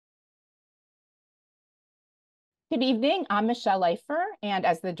Good evening. I'm Michelle Leifer, and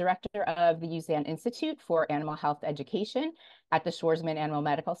as the director of the Usdan Institute for Animal Health Education at the Schwarzman Animal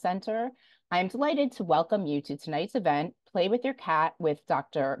Medical Center, I am delighted to welcome you to tonight's event, Play with Your Cat with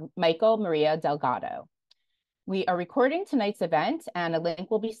Dr. Mikel Maria Delgado. We are recording tonight's event, and a link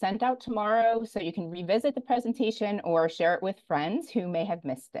will be sent out tomorrow so you can revisit the presentation or share it with friends who may have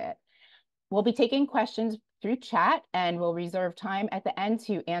missed it. We'll be taking questions through chat, and we'll reserve time at the end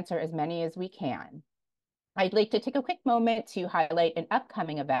to answer as many as we can. I'd like to take a quick moment to highlight an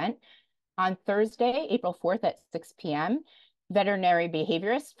upcoming event. On Thursday, April 4th at 6 p.m., veterinary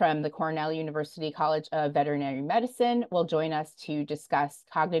behaviorists from the Cornell University College of Veterinary Medicine will join us to discuss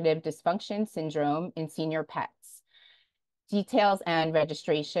cognitive dysfunction syndrome in senior pets. Details and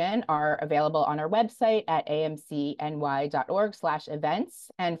registration are available on our website at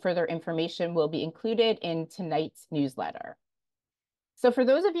amcny.org/events, and further information will be included in tonight's newsletter. So for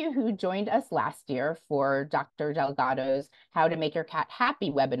those of you who joined us last year for Dr. Delgado's How to Make Your Cat Happy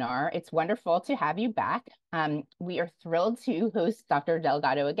webinar, it's wonderful to have you back. We are thrilled to host Dr.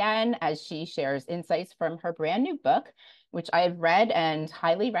 Delgado again as she shares insights from her brand new book, which I have read and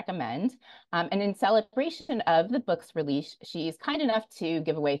highly recommend. And in celebration of the book's release, she's kind enough to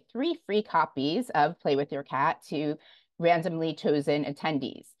give away 3 free copies of Play with Your Cat to randomly chosen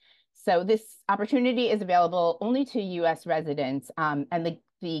attendees. So this opportunity is available only to US residents, and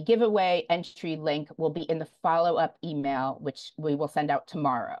the giveaway entry link will be in the follow-up email, which we will send out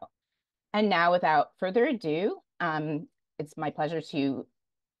tomorrow. And now, without further ado, it's my pleasure to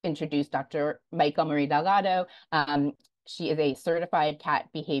introduce Dr. Mikel Maria Delgado. She is a certified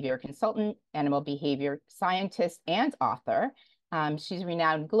cat behavior consultant, animal behavior scientist, and author. She's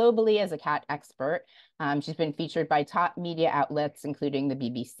renowned globally as a cat expert. She's been featured by top media outlets, including the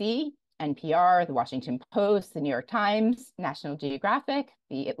BBC, NPR, the Washington Post, the New York Times, National Geographic,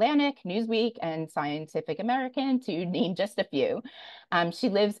 the Atlantic, Newsweek, and Scientific American, to name just a few. She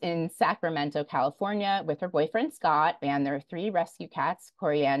lives in Sacramento, California, with her boyfriend, Scott, and their 3 rescue cats,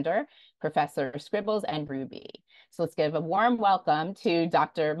 Coriander, Professor Scribbles, and Ruby. So let's give a warm welcome to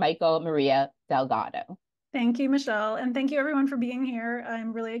Dr. Mikel Maria Delgado. Thank you, Michelle. And thank you everyone for being here.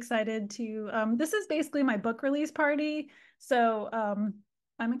 I'm really excited to, this is basically my book release party. So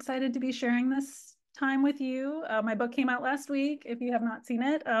I'm excited to be sharing this time with you. My book came out last week, if you have not seen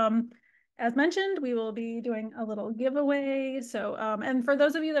it. As mentioned, we will be doing a little giveaway. So, and for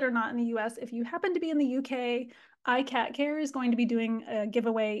those of you that are not in the US, if you happen to be in the UK, iCatCare is going to be doing a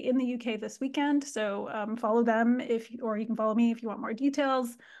giveaway in the UK this weekend. So follow them or you can follow me if you want more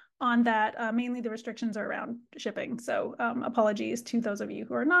details on that. Mainly the restrictions are around shipping. So apologies to those of you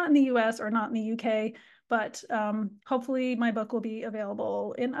who are not in the US or not in the UK, but hopefully my book will be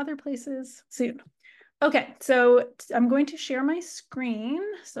available in other places soon. Okay, so I'm going to share my screen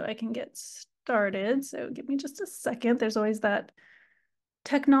so I can get started. So give me just a second. There's always that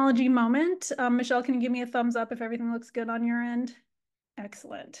technology moment. Michelle, can you give me a thumbs up if everything looks good on your end?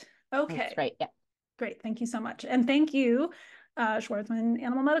 Excellent. Okay. That's right, yeah. Great, thank you so much. And thank you, Schwarzman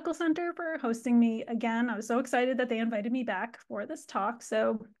Animal Medical Center, for hosting me again. I was so excited that they invited me back for this talk.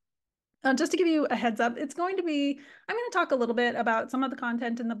 So just to give you a heads up, I'm going to talk a little bit about some of the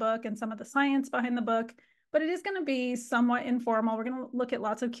content in the book and some of the science behind the book, but it is going to be somewhat informal. We're going to look at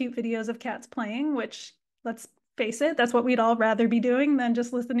lots of cute videos of cats playing, which, let's face it, that's what we'd all rather be doing than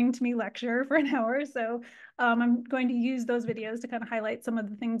just listening to me lecture for an hour. So I'm going to use those videos to kind of highlight some of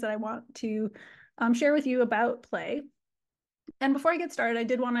the things that I want to share with you about play. And before I get started, I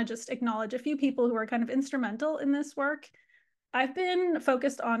did want to just acknowledge a few people who are kind of instrumental in this work. I've been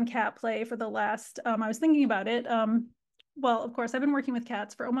focused on cat play for the last, I was thinking about it. Well, of course, I've been working with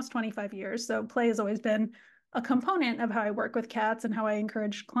cats for almost 25 years. So play has always been a component of how I work with cats and how I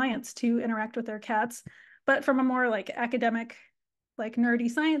encourage clients to interact with their cats. But from a more like academic, like nerdy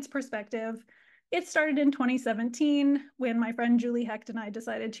science perspective, it started in 2017 when my friend Julie Hecht and I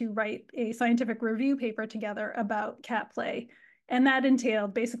decided to write a scientific review paper together about cat play. And that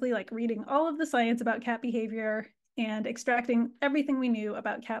entailed basically like reading all of the science about cat behavior and extracting everything we knew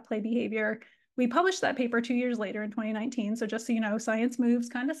about cat play behavior. We published that paper 2 years later in 2019. So just so you know, science moves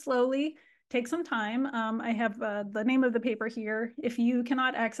kind of slowly, takes some time. I have the name of the paper here. If you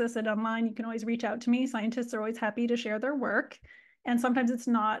cannot access it online, you can always reach out to me. Scientists are always happy to share their work. And sometimes it's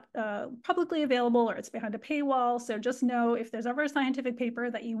not publicly available or it's behind a paywall. So just know if there's ever a scientific paper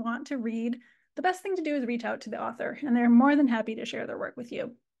that you want to read, the best thing to do is reach out to the author, and they're more than happy to share their work with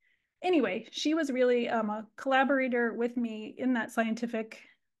you. Anyway, she was really a collaborator with me in that scientific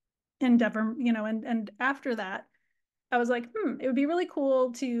endeavor, you know, and after that, I was like, it would be really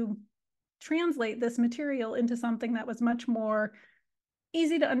cool to translate this material into something that was much more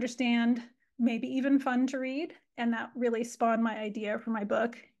easy to understand, maybe even fun to read. And that really spawned my idea for my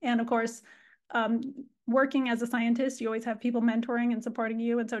book. And of course, working as a scientist, you always have people mentoring and supporting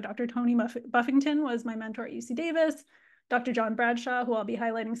you. And so Dr. Tony Buffington was my mentor at UC Davis. Dr. John Bradshaw, who I'll be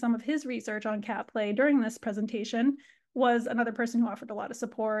highlighting some of his research on cat play during this presentation, was another person who offered a lot of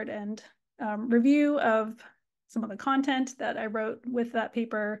support and review of some of the content that I wrote with that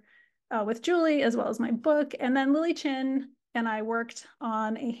paper with Julie, as well as my book. And then Lily Chin and I worked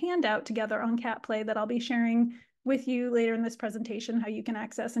on a handout together on cat play that I'll be sharing with you later in this presentation, how you can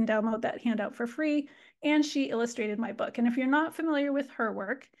access and download that handout for free. And she illustrated my book. And if you're not familiar with her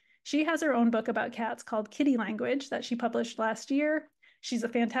work, she has her own book about cats called Kitty Language that she published last year. She's a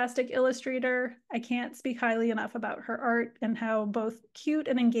fantastic illustrator. I can't speak highly enough about her art and how both cute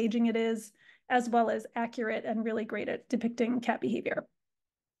and engaging it is, as well as accurate and really great at depicting cat behavior.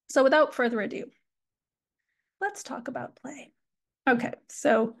 So without further ado, let's talk about play. Okay,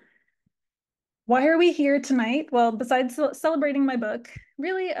 so why are we here tonight? Well, besides celebrating my book,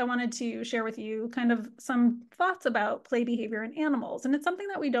 really, I wanted to share with you kind of some thoughts about play behavior in animals. And it's something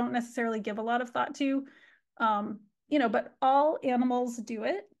that we don't necessarily give a lot of thought to, but all animals do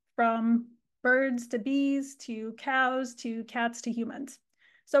it, from birds to bees to cows to cats to humans.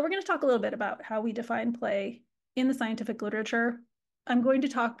 So we're going to talk a little bit about how we define play in the scientific literature. I'm going to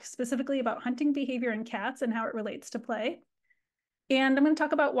talk specifically about hunting behavior in cats and how it relates to play. And I'm going to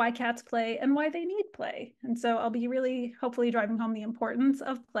talk about why cats play and why they need play. And so I'll be really hopefully driving home the importance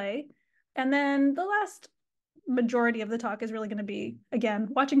of play. And then the last majority of the talk is really going to be, again,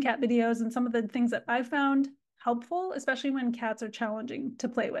 watching cat videos and some of the things that I've found helpful, especially when cats are challenging to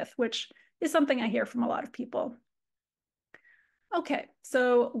play with, which is something I hear from a lot of people. Okay,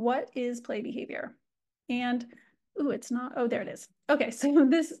 so what is play behavior? And, it's not, there it is. Okay, so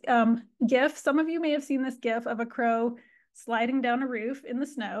this GIF, some of you may have seen this GIF of a crow sliding down a roof in the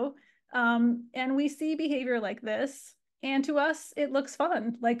snow. And we see behavior like this. And to us, it looks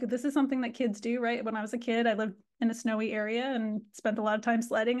fun. Like, this is something that kids do, right? When I was a kid, I lived in a snowy area and spent a lot of time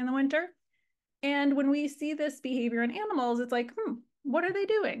sledding in the winter. And when we see this behavior in animals, it's like, what are they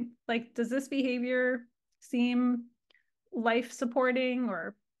doing? Like, does this behavior seem life supporting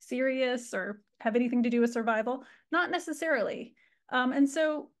or serious or have anything to do with survival? Not necessarily. And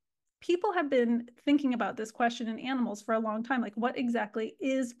so people have been thinking about this question in animals for a long time. Like, what exactly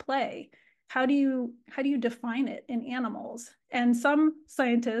is play? How do you define it in animals? And some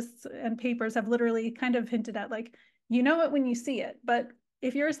scientists and papers have literally kind of hinted at, like, you know it when you see it. But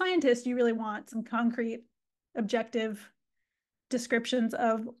if you're a scientist, you really want some concrete, objective descriptions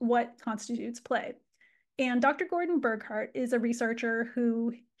of what constitutes play. And Dr. Gordon Burghardt is a researcher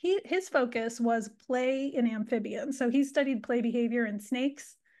who his focus was play in amphibians. So he studied play behavior in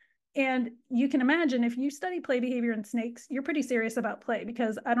snakes. And you can imagine, if you study play behavior in snakes, you're pretty serious about play,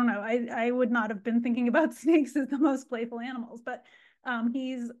 because I don't know, I would not have been thinking about snakes as the most playful animals, but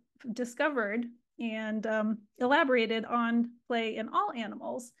he's discovered and elaborated on play in all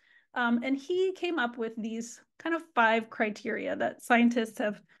animals. And he came up with these kind of 5 criteria that scientists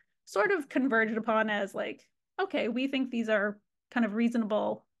have sort of converged upon as, like, okay, we think these are kind of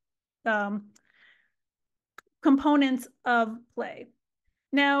reasonable components of play.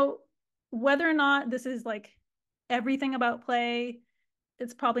 Now, whether or not this is like everything about play,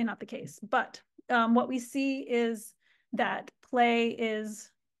 it's probably not the case. But what we see is that play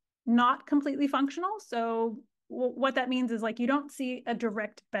is not completely functional. So what that means is, like, you don't see a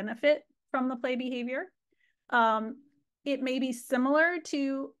direct benefit from the play behavior. It may be similar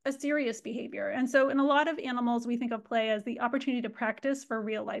to a serious behavior. And so in a lot of animals, we think of play as the opportunity to practice for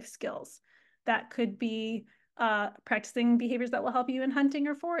real life skills. That could be practicing behaviors that will help you in hunting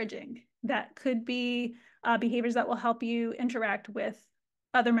or foraging. That could be behaviors that will help you interact with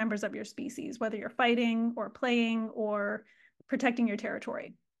other members of your species, whether you're fighting or playing or protecting your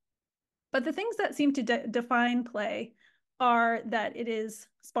territory. But the things that seem to define play are that it is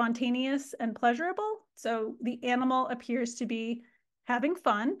spontaneous and pleasurable. So the animal appears to be having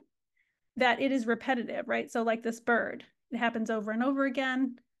fun, that it is repetitive, right? So like this bird, it happens over and over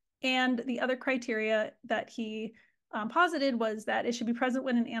again. And the other criteria that he posited was that it should be present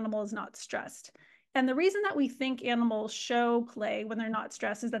when an animal is not stressed. And the reason that we think animals show play when they're not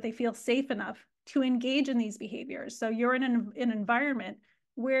stressed is that they feel safe enough to engage in these behaviors. So you're in an environment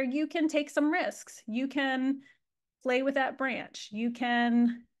where you can take some risks. You can play with that branch. You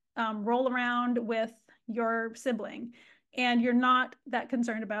can roll around with your sibling, and you're not that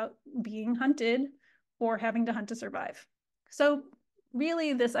concerned about being hunted or having to hunt to survive. So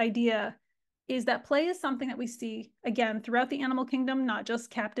really, this idea is that play is something that we see, again, throughout the animal kingdom, not just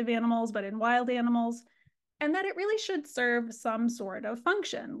captive animals, but in wild animals. and that it really should serve some sort of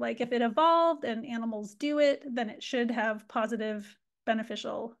function. Like if it evolved and animals do it, then it should have positive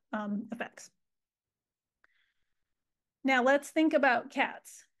beneficial effects. Now let's think about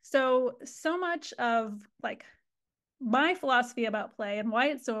cats. So much of like my philosophy about play and why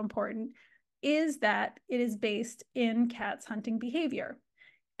it's so important is that it is based in cats' hunting behavior.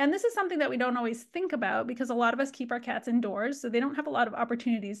 And this is something that we don't always think about because a lot of us keep our cats indoors, so they don't have a lot of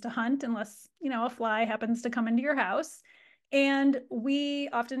opportunities to hunt unless, a fly happens to come into your house. And we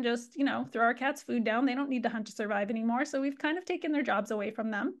often just, throw our cats food down. They don't need to hunt to survive anymore. So we've kind of taken their jobs away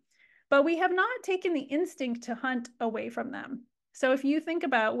from them. But we have not taken the instinct to hunt away from them. So if you think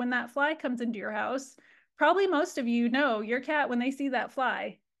about when that fly comes into your house, probably most of you know your cat, when they see that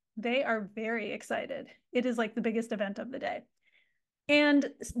fly, they are very excited. It is like the biggest event of the day. And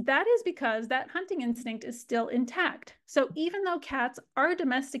that is because that hunting instinct is still intact. So even though cats are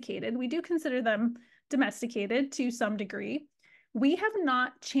domesticated, we do consider them domesticated to some degree, we have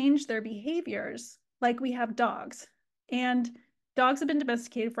not changed their behaviors like we have dogs. And dogs have been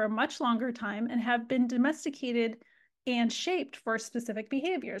domesticated for a much longer time and have been domesticated and shaped for specific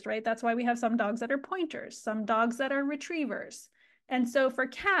behaviors, right? That's why we have some dogs that are pointers, some dogs that are retrievers. And so for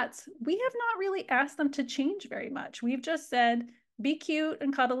cats, we have not really asked them to change very much. We've just said, be cute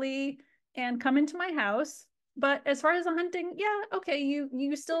and cuddly and come into my house. But as far as the hunting, yeah, okay,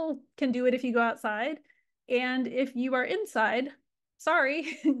 you still can do it if you go outside. And if you are inside,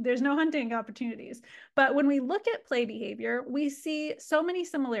 sorry, there's no hunting opportunities. But when we look at play behavior, we see so many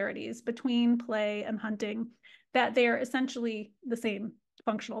similarities between play and hunting that they are essentially the same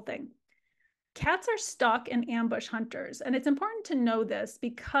functional thing. Cats are stalk and ambush hunters, and it's important to know this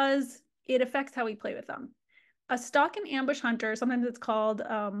because it affects how we play with them. A stalk and ambush hunter, sometimes it's called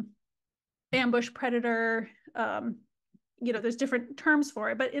ambush predator. There's different terms for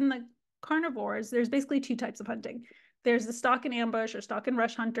it, but in the carnivores, there's basically two types of hunting. There's the stalk and ambush or stalk and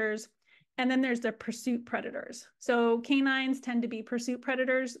rush hunters, and then there's the pursuit predators. So canines tend to be pursuit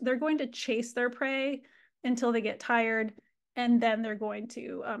predators. They're going to chase their prey until they get tired, and then they're going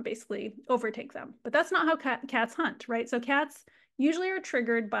to basically overtake them. But that's not how cats hunt, right? So cats usually are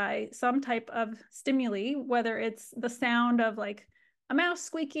triggered by some type of stimuli, whether it's the sound of like a mouse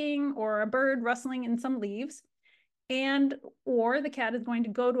squeaking or a bird rustling in some leaves, or the cat is going to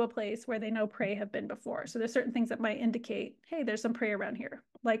go to a place where they know prey have been before. So there's certain things that might indicate, hey, there's some prey around here,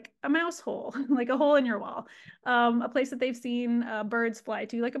 like a mouse hole, like a hole in your wall, a place that they've seen birds fly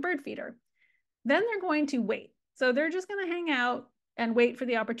to, like a bird feeder. Then they're going to wait. So they're just going to hang out and wait for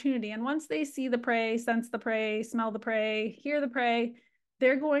the opportunity. And once they see the prey, sense the prey, smell the prey, hear the prey,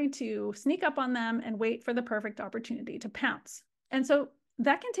 they're going to sneak up on them and wait for the perfect opportunity to pounce. And so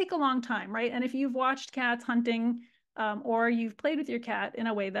that can take a long time, right? And if you've watched cats hunting or you've played with your cat in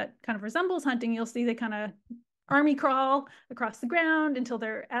a way that kind of resembles hunting, you'll see they kind of army crawl across the ground until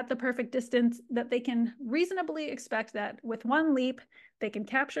they're at the perfect distance that they can reasonably expect that with one leap, they can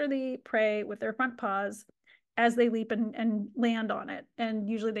capture the prey with their front paws as they leap and land on it. And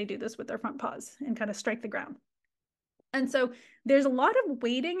usually they do this with their front paws and kind of strike the ground. And so there's a lot of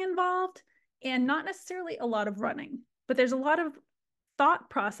waiting involved and not necessarily a lot of running, but there's a lot of thought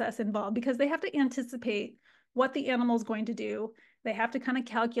process involved because they have to anticipate what the animal is going to do. They have to kind of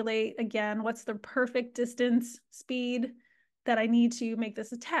calculate, again, what's the perfect distance, speed that I need to make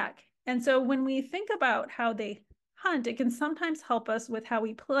this attack. And so when we think about how they hunt, it can sometimes help us with how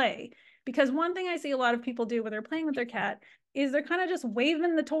we play. Because one thing I see a lot of people do when they're playing with their cat is they're kind of just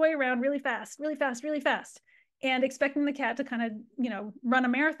waving the toy around really fast, really fast, really fast, and expecting the cat to kind of, run a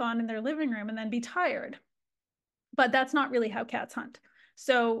marathon in their living room and then be tired. But that's not really how cats hunt.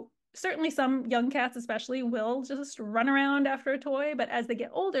 So certainly some young cats especially will just run around after a toy, but as they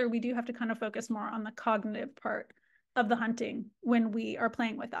get older, we do have to kind of focus more on the cognitive part of the hunting when we are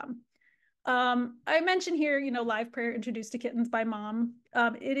playing with them. I mentioned here, live prayer introduced to kittens by mom.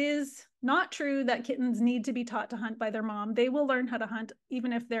 It is not true that kittens need to be taught to hunt by their mom. They will learn how to hunt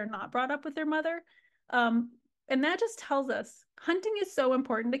even if they're not brought up with their mother. And that just tells us hunting is so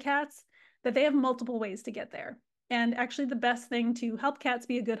important to cats that they have multiple ways to get there. And actually the best thing to help cats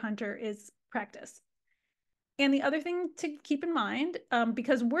be a good hunter is practice. And the other thing to keep in mind,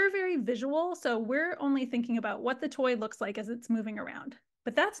 because we're very visual, so we're only thinking about what the toy looks like as it's moving around.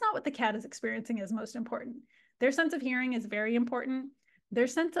 But that's not what the cat is experiencing as most important. Their sense of hearing is very important. Their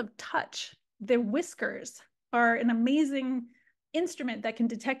sense of touch, their whiskers are an amazing instrument that can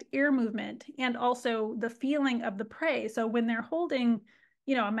detect ear movement and also the feeling of the prey. So when they're holding,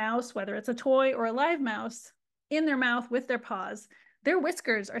 a mouse, whether it's a toy or a live mouse, in their mouth with their paws, their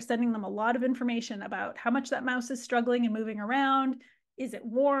whiskers are sending them a lot of information about how much that mouse is struggling and moving around. Is it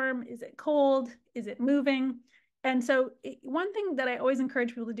warm? Is it cold? Is it moving? And so one thing that I always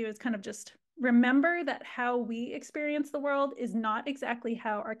encourage people to do is kind of just remember that how we experience the world is not exactly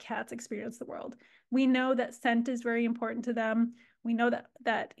how our cats experience the world. We know that scent is very important to them. We know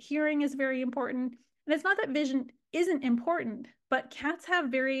that hearing is very important. And it's not that vision isn't important, but cats have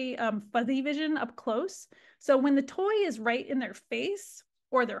very fuzzy vision up close. So when the toy is right in their face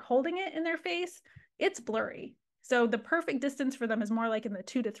or they're holding it in their face, it's blurry. So the perfect distance for them is more like in the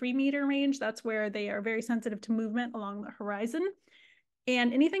 2 to 3 meter range. That's where they are very sensitive to movement along the horizon.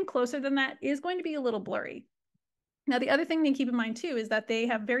 And anything closer than that is going to be a little blurry. Now, the other thing to keep in mind too is that they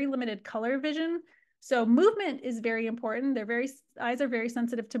have very limited color vision. So movement is very important. Their eyes are very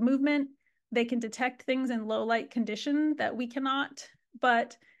sensitive to movement. They can detect things in low light condition that we cannot,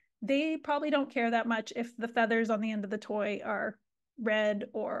 but they probably don't care that much if the feathers on the end of the toy are red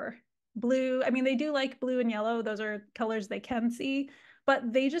or blue. I mean, they do like blue and yellow. Those are colors they can see,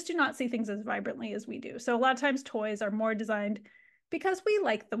 but they just do not see things as vibrantly as we do. So a lot of times toys are more designed because we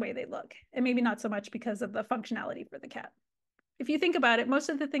like the way they look, and maybe not so much because of the functionality for the cat. If you think about it, most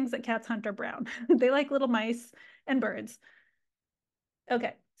of the things that cats hunt are brown. They like little mice and birds.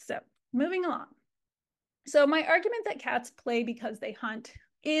 Okay, so moving along. So my argument that cats play because they hunt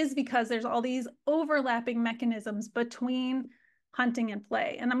is because there's all these overlapping mechanisms between hunting and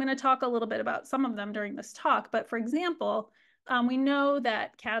play. And I'm going to talk a little bit about some of them during this talk. But for example, we know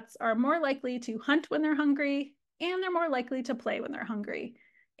that cats are more likely to hunt when they're hungry, and they're more likely to play when they're hungry.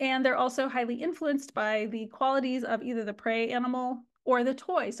 And they're also highly influenced by the qualities of either the prey animal or the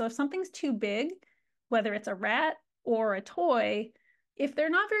toy. So if something's too big, whether it's a rat or a toy, if they're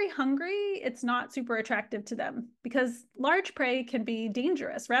not very hungry, it's not super attractive to them because large prey can be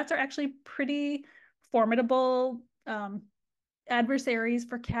dangerous. Rats are actually pretty formidable adversaries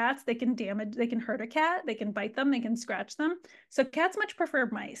for cats. They can hurt a cat, they can bite them, they can scratch them. So cats much prefer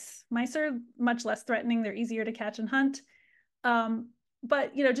mice. Mice are much less threatening. They're easier to catch and hunt.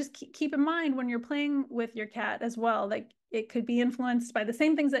 But just keep in mind when you're playing with your cat as well, like it could be influenced by the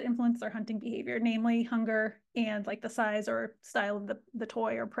same things that influence their hunting behavior, namely hunger and like the size or style of the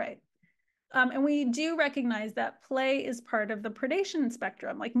toy or prey. And we do recognize that play is part of the predation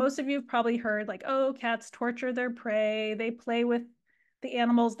spectrum. Like most of you have probably heard like, oh, cats torture their prey. They play with the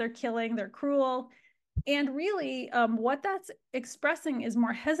animals they're killing. They're cruel. And really, what that's expressing is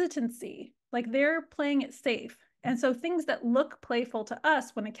more hesitancy. Like they're playing it safe. And so things that look playful to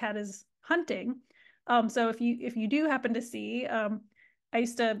us when a cat is hunting. So if you do happen to see, I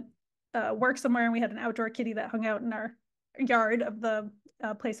used to work somewhere and we had an outdoor kitty that hung out in our yard of the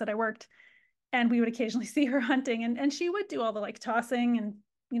place that I worked, and we would occasionally see her hunting, and she would do all the like tossing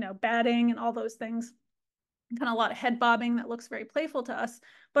and batting and all those things, kind of a lot of head bobbing that looks very playful to us.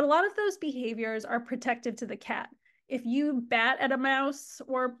 But a lot of those behaviors are protective to the cat. If you bat at a mouse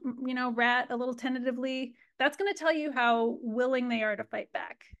or rat a little tentatively, that's going to tell you how willing they are to fight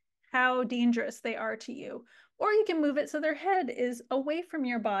back, how dangerous they are to you. Or you can move it so their head is away from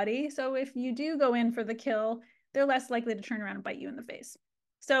your body, so if you do go in for the kill, they're less likely to turn around and bite you in the face.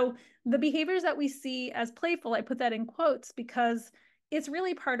 So the behaviors that we see as playful, I put that in quotes because it's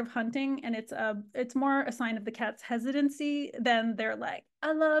really part of hunting, and it's more a sign of the cat's hesitancy than they're like,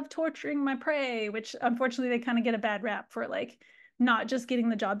 I love torturing my prey, which unfortunately they kind of get a bad rap for, like not just getting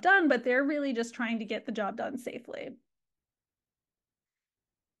the job done, but they're really just trying to get the job done safely.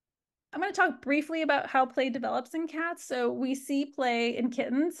 I'm going to talk briefly about how play develops in cats. So we see play in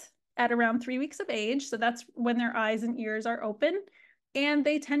kittens at around 3 weeks of age. So that's when their eyes and ears are open. And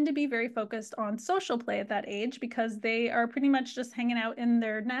they tend to be very focused on social play at that age because they are pretty much just hanging out in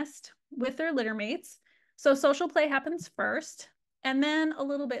their nest with their litter mates. So social play happens first. And then a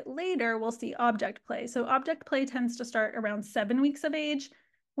little bit later, we'll see object play. So object play tends to start around 7 weeks of age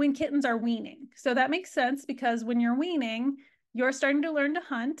when kittens are weaning. So that makes sense because when you're weaning, you're starting to learn to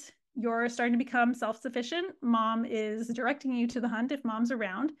hunt. You're starting to become self-sufficient. Mom is directing you to the hunt if mom's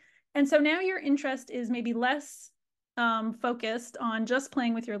around. And so now your interest is maybe less focused on just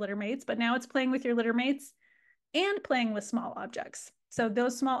playing with your litter mates, but now it's playing with your litter mates and playing with small objects. So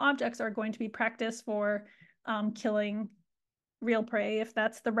those small objects are going to be practice for killing real prey if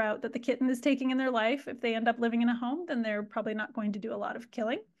that's the route that the kitten is taking in their life. If they end up living in a home, then they're probably not going to do a lot of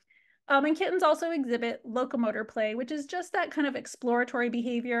killing. And kittens also exhibit locomotor play, which is just that kind of exploratory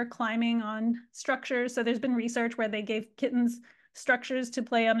behavior, climbing on structures. So there's been research where they gave kittens structures to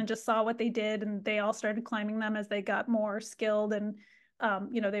play on and just saw what they did, and they all started climbing them as they got more skilled. And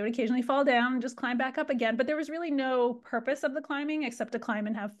they would occasionally fall down and just climb back up again, but there was really no purpose of the climbing except to climb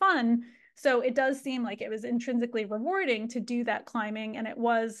and have fun. So it does seem like it was intrinsically rewarding to do that climbing, and it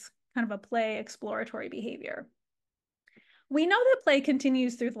was kind of a play exploratory behavior. We know that play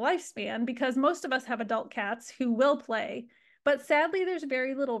continues through the lifespan because most of us have adult cats who will play. But sadly, there's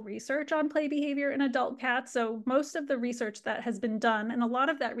very little research on play behavior in adult cats. So most of the research that has been done, and a lot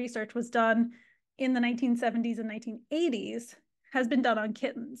of that research was done in the 1970s and 1980s, has been done on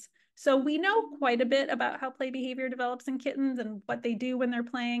kittens. So we know quite a bit about how play behavior develops in kittens and what they do when they're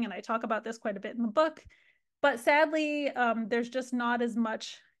playing. And I talk about this quite a bit in the book. But sadly, there's just not as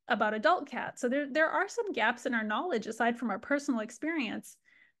much about adult cats. So there are some gaps in our knowledge aside from our personal experience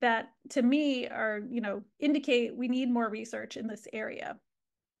that to me are, indicate we need more research in this area.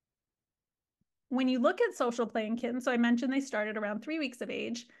 When you look at social play in kittens, so I mentioned they started around 3 weeks of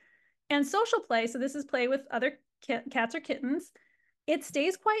age, and social play, so this is play with other cats or kittens, it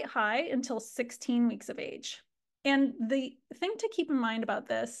stays quite high until 16 weeks of age. And the thing to keep in mind about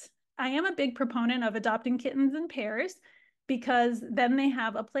this, I am a big proponent of adopting kittens in pairs because then they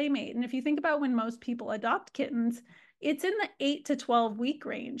have a playmate. And if you think about when most people adopt kittens, it's in the 8 to 12 week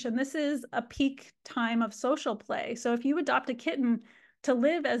range. And this is a peak time of social play. So if you adopt a kitten to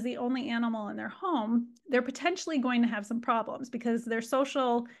live as the only animal in their home, they're potentially going to have some problems because their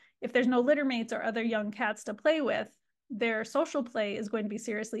social, if there's no litter mates or other young cats to play with, their social play is going to be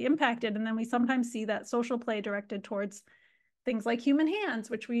seriously impacted. And then we sometimes see that social play directed towards things like human hands,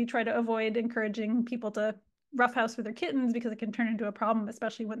 which we try to avoid encouraging people to roughhouse with their kittens because it can turn into a problem,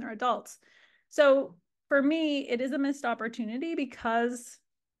 especially when they're adults. So for me, it is a missed opportunity because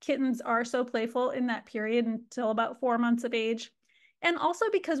kittens are so playful in that period until about 4 months of age. And also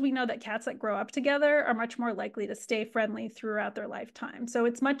because we know that cats that grow up together are much more likely to stay friendly throughout their lifetime. So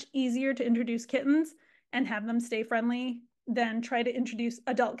it's much easier to introduce kittens and have them stay friendly than try to introduce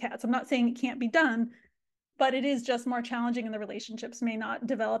adult cats. I'm not saying it can't be done, but it is just more challenging and the relationships may not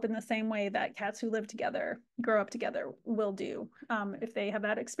develop in the same way that cats who live together, grow up together will do if they have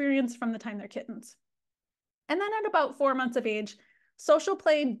that experience from the time they're kittens. And then at about 4 months of age, social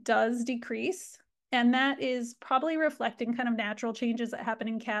play does decrease. And that is probably reflecting kind of natural changes that happen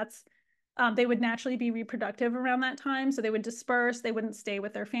in cats. They would naturally be reproductive around that time. So they would disperse, they wouldn't stay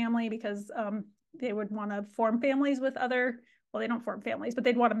with their family because they would want to form families with other, well, they don't form families, but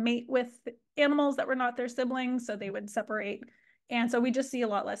they'd want to mate with animals that were not their siblings. So they would separate. And so we just see a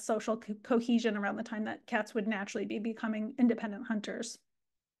lot less social cohesion around the time that cats would naturally be becoming independent hunters.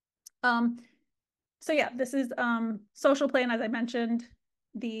 So yeah, this is social play. And as I mentioned,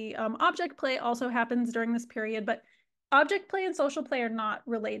 the object play also happens during this period, but object play and social play are not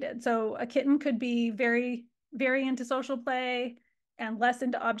related. So a kitten could be very, very into social play and less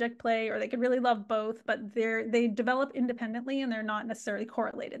into object play, or they could really love both, but they develop independently and they're not necessarily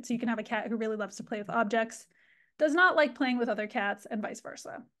correlated. So you can have a cat who really loves to play with objects, does not like playing with other cats, and vice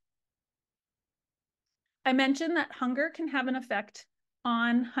versa. I mentioned that hunger can have an effect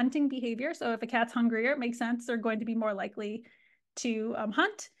on hunting behavior. So if a cat's hungrier, it makes sense they're going to be more likely to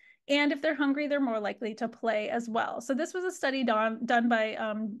hunt. And if they're hungry, they're more likely to play as well. So this was a study done by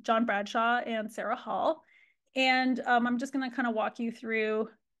John Bradshaw and Sarah Hall. And I'm just going to kind of walk you through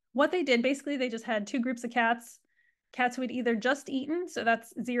what they did. Basically, they just had 2 groups of cats who had either just eaten, so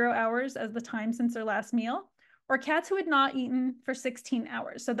that's 0 hours as the time since their last meal, or cats who had not eaten for 16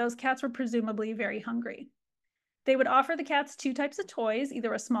 hours. So those cats were presumably very hungry. They would offer the cats 2 types of toys,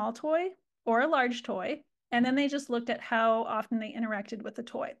 either a small toy or a large toy, and then they just looked at how often they interacted with the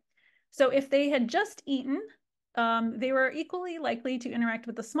toy. So if they had just eaten, they were equally likely to interact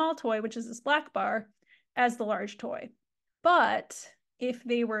with the small toy, which is this black bar, as the large toy. But if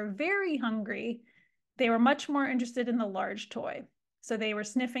they were very hungry, they were much more interested in the large toy. So they were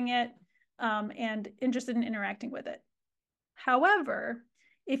sniffing it and interested in interacting with it. However,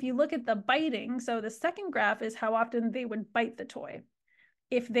 if you look at the biting, so the second graph is how often they would bite the toy.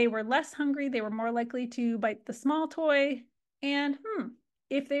 If they were less hungry, they were more likely to bite the small toy. And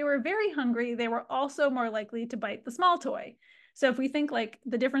if they were very hungry, they were also more likely to bite the small toy. So if we think like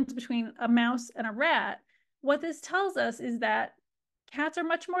the difference between a mouse and a rat, what this tells us is that cats are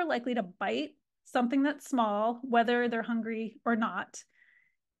much more likely to bite something that's small, whether they're hungry or not.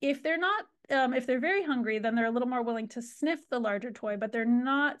 If they're not, if they're very hungry, then they're a little more willing to sniff the larger toy, but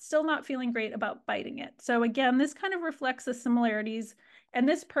they're still not feeling great about biting it. So again, this kind of reflects the similarities, and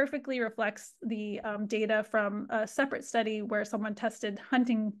this perfectly reflects the data from a separate study where someone tested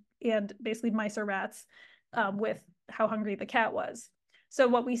hunting and basically mice or rats with how hungry the cat was. So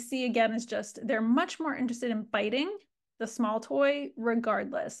what we see again is just they're much more interested in biting the small toy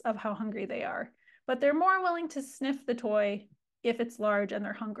regardless of how hungry they are, but they're more willing to sniff the toy if it's large and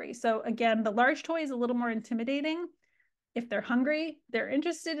they're hungry. So again, the large toy is a little more intimidating. If they're hungry, they're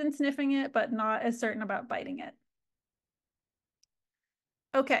interested in sniffing it, but not as certain about biting it.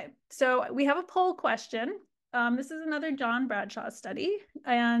 Okay, so we have a poll question. This is another John Bradshaw study,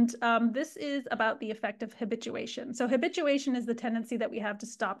 and this is about the effect of habituation. So habituation is the tendency that we have to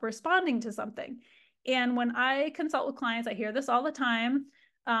stop responding to something. And when I consult with clients, I hear this all the time,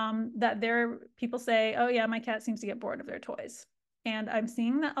 that people say, oh yeah, my cat seems to get bored of their toys. And I'm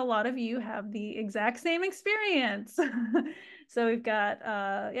seeing that a lot of you have the exact same experience. So we've got,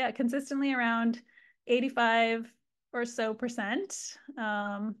 yeah, consistently around 85 or so percent.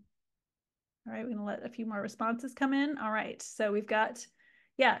 All right, we're gonna let a few more responses come in. All right, so we've got,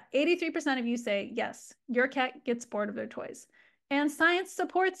 yeah, 83% of you say, yes, your cat gets bored of their toys. And science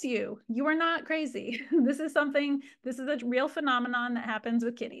supports you. You are not crazy. This is a real phenomenon that happens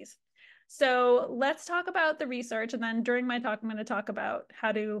with kitties. So let's talk about the research. And then during my talk, I'm gonna talk about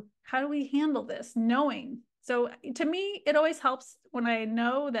how do we handle this, knowing. So to me, it always helps when I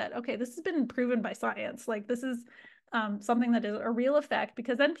know that, okay, this has been proven by science. Like this is something that is a real effect,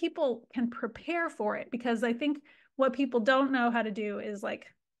 because then people can prepare for it. Because I think what people don't know how to do is like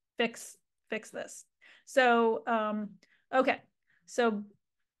fix this. So okay, so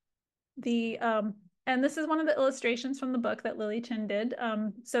the and this is one of the illustrations from the book that Lily Chin did.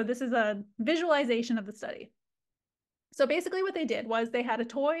 So this is a visualization of the study. So basically what they did was they had a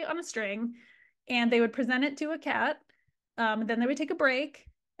toy on a string and they would present it to a cat. Then they would take a break,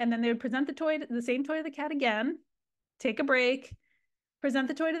 and then they would present the same toy to the cat again, take a break, present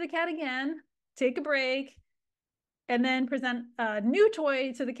the toy to the cat again, take a break, and then present a new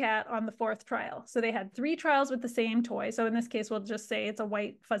toy to the cat on the fourth trial. So they had 3 trials with the same toy. So in this case, we'll just say it's a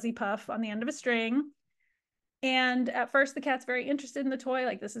white fuzzy puff on the end of a string. And at first, the cat's very interested in the toy,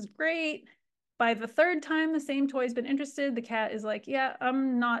 like, this is great. By the 3rd time the same toy's been interested, the cat is like, yeah,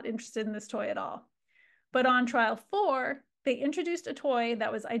 I'm not interested in this toy at all. But on trial 4, they introduced a toy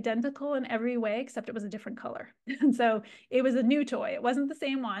that was identical in every way, except it was a different color. And so it was a new toy. It wasn't the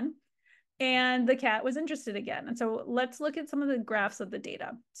same one. And the cat was interested again. And so let's look at some of the graphs of the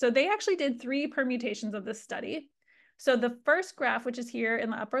data. So they actually did 3 permutations of this study. So the first graph, which is here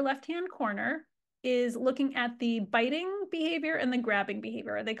in the upper left-hand corner, is looking at the biting behavior and the grabbing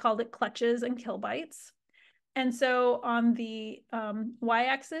behavior. They called it clutches and kill bites. And so on the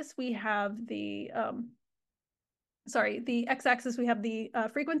y-axis, we have the x-axis, we have the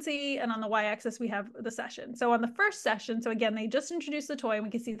frequency, and on the y-axis, we have the session. So on the first session, so again, they just introduced the toy, and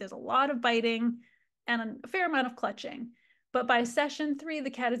we can see there's a lot of biting and a fair amount of clutching. But by session 3, the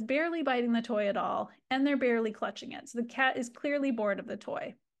cat is barely biting the toy at all, and they're barely clutching it. So the cat is clearly bored of the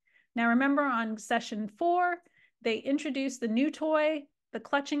toy. Now remember, on session 4, they introduced the new toy, the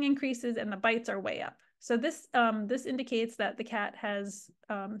clutching increases, and the bites are way up. So this indicates that the cat has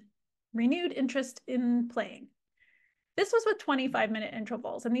renewed interest in playing. This was with 25-minute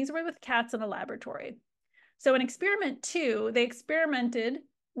intervals, and these were with cats in a laboratory. So in experiment 2, they experimented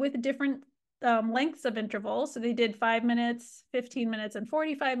with different lengths of intervals. So they did 5 minutes, 15 minutes, and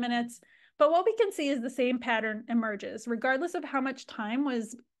 45 minutes. But what we can see is the same pattern emerges, regardless of how much time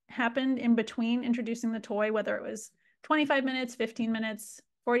happened in between introducing the toy, whether it was 25 minutes, 15 minutes,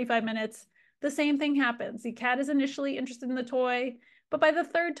 45 minutes, the same thing happens. The cat is initially interested in the toy, but by the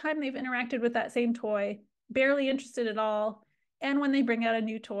 3rd time they've interacted with that same toy, barely interested at all. And when they bring out a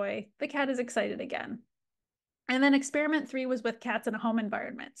new toy, the cat is excited again. And then experiment 3 was with cats in a home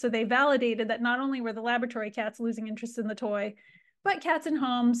environment. So they validated that not only were the laboratory cats losing interest in the toy, but cats in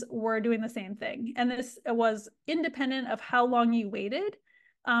homes were doing the same thing. And this was independent of how long you waited.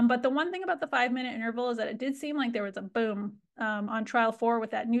 But the one thing about the 5-minute interval is that it did seem like there was a boom. On trial 4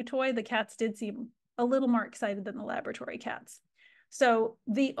 with that new toy, the cats did seem a little more excited than the laboratory cats. So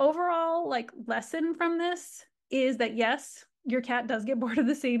the overall lesson from this is that yes, your cat does get bored of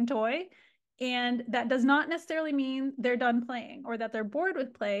the same toy. And that does not necessarily mean they're done playing or that they're bored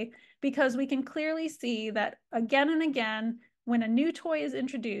with play, because we can clearly see that again and again, when a new toy is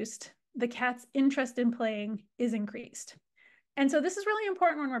introduced, the cat's interest in playing is increased. And so this is really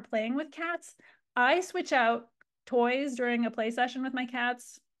important when we're playing with cats. I switch out toys during a play session with my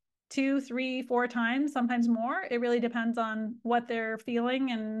cats 2, 3, 4 times, sometimes more. It really depends on what they're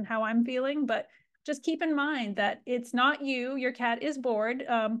feeling and how I'm feeling. But just keep in mind that it's not you, your cat is bored.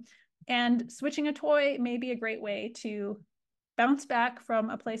 And switching a toy may be a great way to bounce back from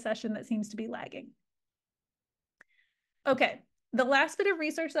a play session that seems to be lagging. Okay, the last bit of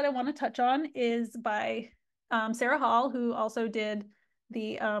research that I want to touch on is by Sarah Hall, who also did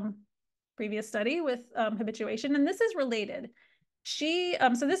the previous study with habituation, and this is related.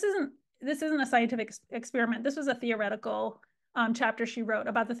 So this isn't a scientific experiment. This was a theoretical chapter she wrote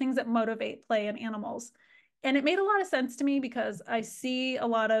about the things that motivate play in animals. And it made a lot of sense to me because I see a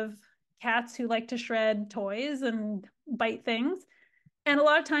lot of cats who like to shred toys and bite things. And a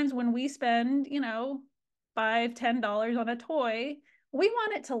lot of times when we spend, $5, $10 on a toy, we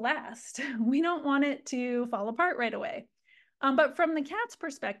want it to last. We don't want it to fall apart right away. But from the cat's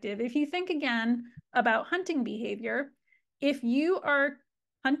perspective, if you think again about hunting behavior, if you are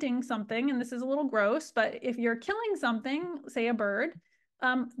hunting something, and this is a little gross, but if you're killing something, say a bird,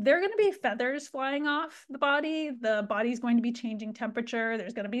 there are going to be feathers flying off the body. The body's going to be changing temperature.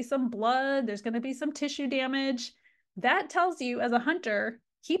 There's going to be some blood. There's going to be some tissue damage. That tells you as a hunter,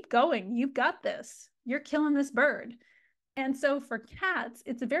 keep going. You've got this. You're killing this bird. And so for cats,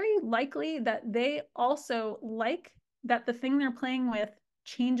 it's very likely that they also like that the thing they're playing with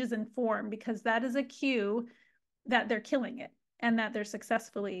changes in form, because that is a cue that they're killing it and that they're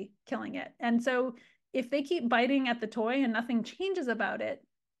successfully killing it. And so if they keep biting at the toy and nothing changes about it,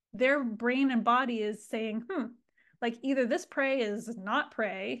 their brain and body is saying, like either this prey is not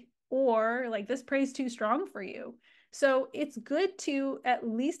prey, or like this prey is too strong for you. So it's good to at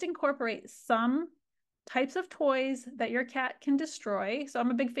least incorporate some types of toys that your cat can destroy. So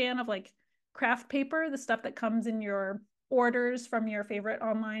I'm a big fan of like craft paper, the stuff that comes in your orders from your favorite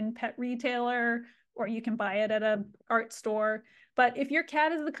online pet retailer, or you can buy it at an art store. But if your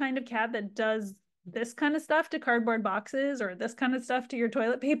cat is the kind of cat that does this kind of stuff to cardboard boxes or this kind of stuff to your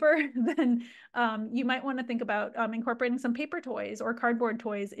toilet paper, then you might want to think about incorporating some paper toys or cardboard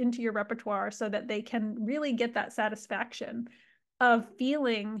toys into your repertoire so that they can really get that satisfaction of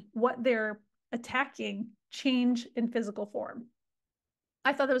feeling what they're attacking change in physical form.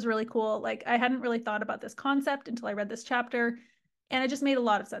 I thought that was really cool. Like, I hadn't really thought about this concept until I read this chapter, and it just made a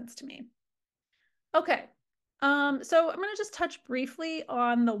lot of sense to me. Okay. So I'm going to just touch briefly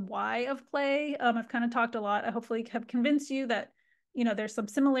on the why of play. I've kind of talked a lot. I hopefully have convinced you that, there's some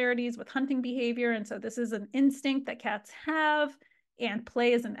similarities with hunting behavior. And so this is an instinct that cats have, and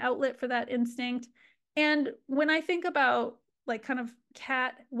play is an outlet for that instinct. And when I think about like kind of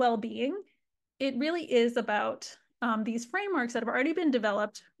cat well-being, it really is about these frameworks that have already been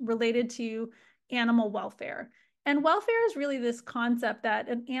developed related to animal welfare. And welfare is really this concept that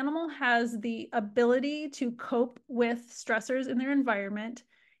an animal has the ability to cope with stressors in their environment,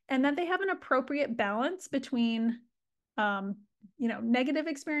 and that they have an appropriate balance between, negative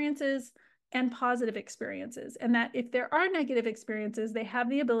experiences and positive experiences. And that if there are negative experiences, they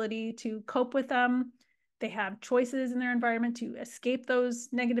have the ability to cope with them. They have choices in their environment to escape those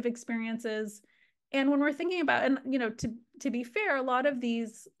negative experiences. And when we're thinking about, and to be fair, a lot of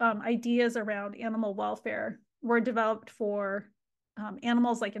these ideas around animal welfare were developed for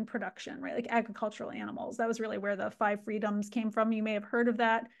animals like in production, right? Like agricultural animals. That was really where the 5 freedoms came from. You may have heard of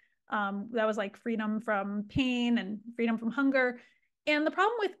that. That was like freedom from pain and freedom from hunger. And the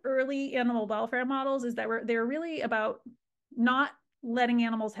problem with early animal welfare models is that they're really about not letting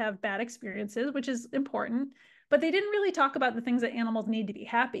animals have bad experiences, which is important, but they didn't really talk about the things that animals need to be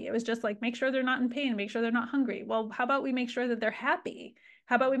happy. It was just like, make sure they're not in pain, make sure they're not hungry. Well, how about we make sure that they're happy?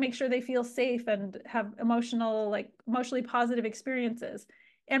 How about we make sure they feel safe and have emotionally positive experiences?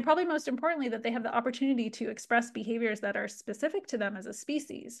 And probably most importantly, that they have the opportunity to express behaviors that are specific to them as a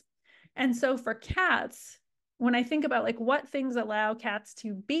species. And so for cats, when I think about like what things allow cats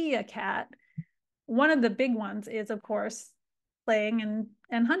to be a cat, one of the big ones is, of course, playing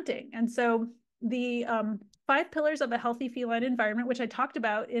and hunting. And so the 5 pillars of a healthy feline environment, which I talked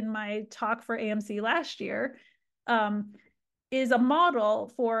about in my talk for AMC last year, is a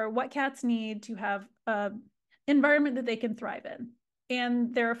model for what cats need to have an environment that they can thrive in.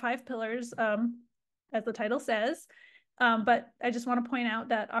 And there are 5 pillars, as the title says. But I just want to point out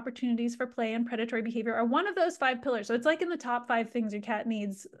that opportunities for play and predatory behavior are one of those 5 pillars. So it's like in the top 5 things your cat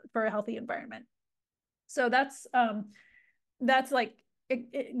needs for a healthy environment. So that's like,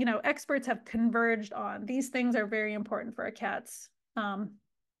 experts have converged on these things are very important for a cat's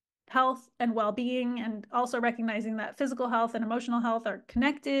health and well-being, and also recognizing that physical health and emotional health are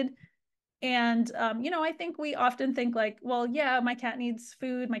connected. And, I think we often think like, well, yeah, my cat needs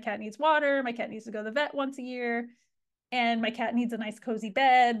food, my cat needs water, my cat needs to go to the vet once a year, and my cat needs a nice cozy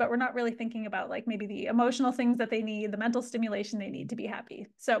bed, but we're not really thinking about like maybe the emotional things that they need, the mental stimulation they need to be happy.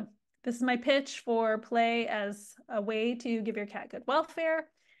 So this is my pitch for play as a way to give your cat good welfare.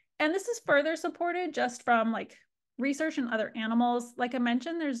 And this is further supported just from like research in other animals. Like I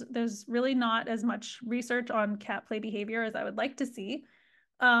mentioned, there's really not as much research on cat play behavior as I would like to see.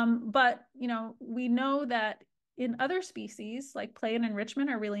 But we know that in other species, like play and enrichment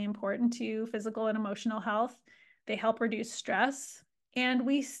are really important to physical and emotional health. They help reduce stress. And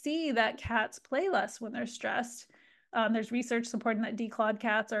we see that cats play less when they're stressed. There's research supporting that declawed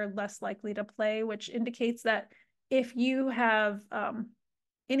cats are less likely to play, which indicates that if you have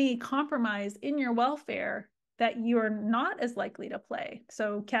any compromise in your welfare, that you're not as likely to play.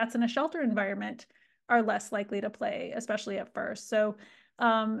 So cats in a shelter environment are less likely to play, especially at first. So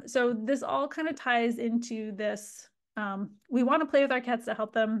this all kind of ties into this. We want to play with our cats to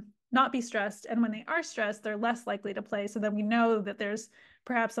help them not be stressed. And when they are stressed, they're less likely to play. So then we know that there's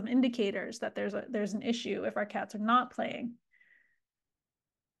perhaps some indicators that there's an issue if our cats are not playing.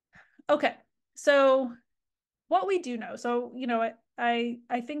 Okay, so what we do know. So, I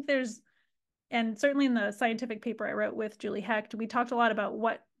think there's, and certainly in the scientific paper I wrote with Julie Hecht, we talked a lot about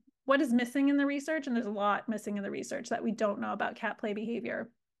what is missing in the research, and there's a lot missing in the research that we don't know about cat play behavior.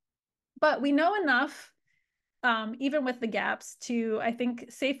 But we know enough, even with the gaps, to, I think,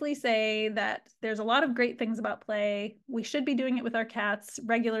 safely say that there's a lot of great things about play. We should be doing it with our cats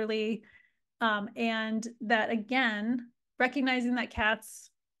regularly. And that, again, recognizing that cats'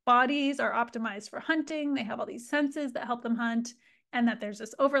 bodies are optimized for hunting, they have all these senses that help them hunt, and that there's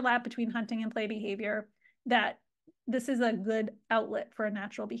this overlap between hunting and play behavior, that this is a good outlet for a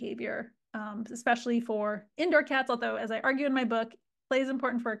natural behavior, especially for indoor cats. Although, as I argue in my book, play is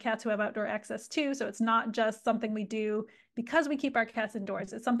important for cats who have outdoor access too. So it's not just something we do because we keep our cats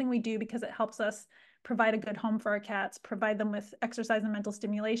indoors. It's something we do because it helps us provide a good home for our cats, provide them with exercise and mental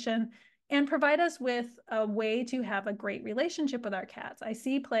stimulation, and provide us with a way to have a great relationship with our cats. I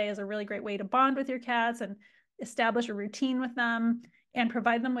see play as a really great way to bond with your cats and establish a routine with them and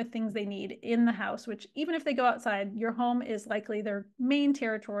provide them with things they need in the house, which, even if they go outside, your home is likely their main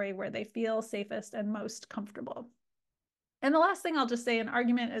territory where they feel safest and most comfortable. And the last thing I'll just say in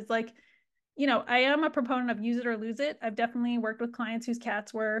argument is, like, I am a proponent of use it or lose it. I've definitely worked with clients whose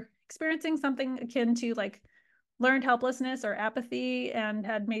cats were experiencing something akin to like learned helplessness or apathy and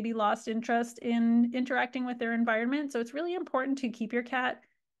had maybe lost interest in interacting with their environment. So it's really important to keep your cat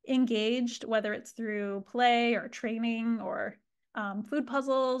engaged, whether it's through play or training or food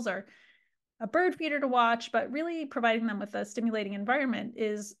puzzles or a bird feeder to watch, but really providing them with a stimulating environment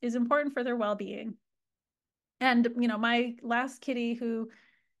is important for their well-being. And, my last kitty, who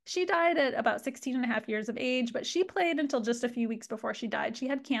she died at about 16 and a half years of age, but she played until just a few weeks before she died. She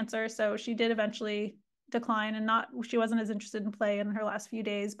had cancer, so she did eventually decline, and she wasn't as interested in play in her last few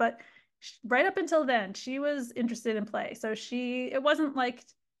days. But right up until then, she was interested in play. So it wasn't like,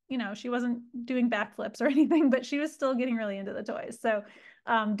 she wasn't doing backflips or anything, but she was still getting really into the toys. So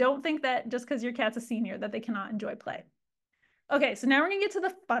don't think that just because your cat's a senior that they cannot enjoy play. Okay, so now we're gonna get to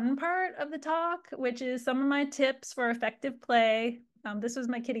the fun part of the talk, which is some of my tips for effective play. This was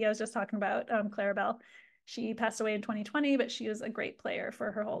my kitty I was just talking about, Clarabelle. She passed away in 2020, but she was a great player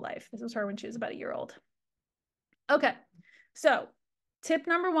for her whole life. This was her when she was about a year old. Okay, so tip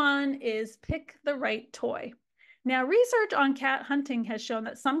number one is pick the right toy. Now, research on cat hunting has shown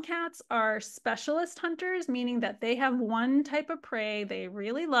that some cats are specialist hunters, meaning that they have one type of prey they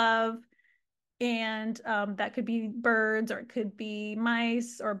really love, and that could be birds, or it could be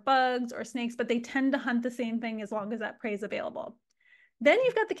mice or bugs or snakes, but they tend to hunt the same thing as long as that prey is available. Then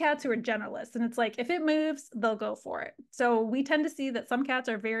you've got the cats who are generalists, and it's like, if it moves, they'll go for it. So we tend to see that some cats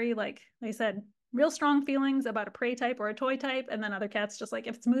are very, like I said, real strong feelings about a prey type or a toy type, and then other cats just like,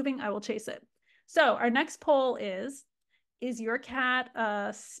 if it's moving, I will chase it. So our next poll is your cat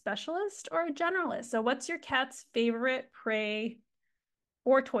a specialist or a generalist? So what's your cat's favorite prey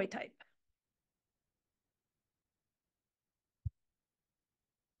or toy type?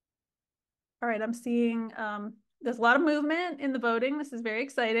 All right, I'm seeing there's a lot of movement in the voting. This is very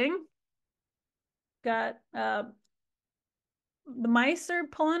exciting. Got the mice are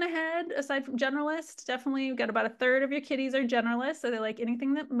pulling ahead aside from generalists. Definitely, we've got about a third of your kitties are generalists, so they like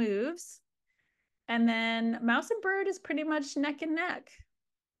anything that moves. And then mouse and bird is pretty much neck and neck.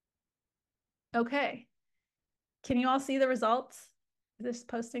 Okay. Can you all see the results? Is this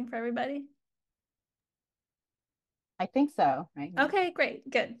posting for everybody? I think so, right? Okay, great,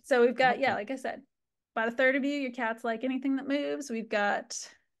 good. So we've got, yeah, like I said, about a third of you, your cats like anything that moves. We've got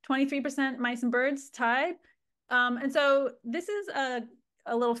 23% mice and birds tied. And so this is a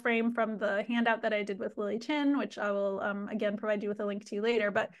little frame from the handout that I did with Lily Chin, which I will, again, provide you with a link to later.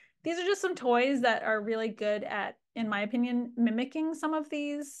 But these are just some toys that are really good at, in my opinion, mimicking some of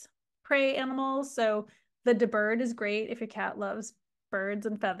these prey animals. So the bird is great if your cat loves birds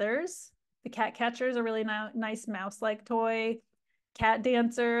and feathers. The cat catcher is a really nice mouse-like toy. Cat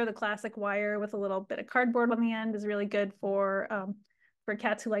dancer, the classic wire with a little bit of cardboard on the end, is really good for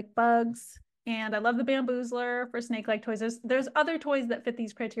cats who like bugs. And I love the bamboozler for snake-like toys. There's other toys that fit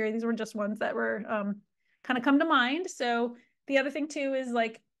these criteria. These were just ones that were kind of come to mind. So the other thing too is,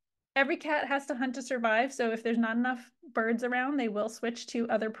 like, every cat has to hunt to survive. So if there's not enough birds around, they will switch to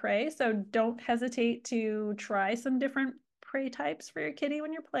other prey. So don't hesitate to try some different prey types for your kitty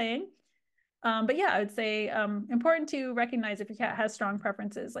when you're playing. But yeah, I would say important to recognize if your cat has strong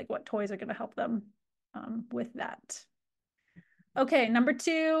preferences, like what toys are going to help them with that. Okay, number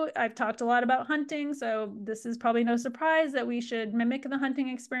 2, I've talked a lot about hunting, so this is probably no surprise that we should mimic the hunting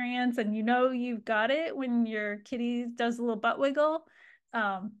experience, and you know you've got it when your kitty does a little butt wiggle.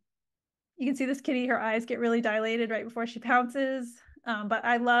 You can see this kitty, her eyes get really dilated right before she pounces, but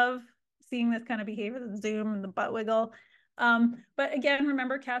I love seeing this kind of behavior, the zoom and the butt wiggle. But again,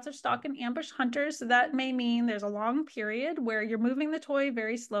 remember, cats are stalk and ambush hunters, so that may mean there's a long period where you're moving the toy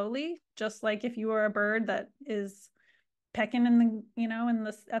very slowly, just like if you were a bird that is pecking in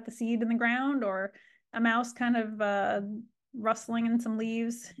the, at the seed in the ground, or a mouse kind of rustling in some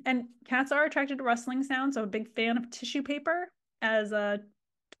leaves. And cats are attracted to rustling sounds, so a big fan of tissue paper as a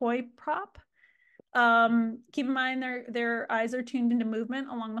toy prop. Keep in mind their eyes are tuned into movement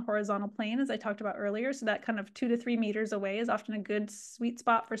along the horizontal plane, as I talked about earlier. So that kind of 2 to 3 meters away is often a good sweet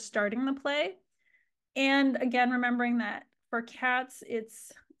spot for starting the play. And again, remembering that for cats,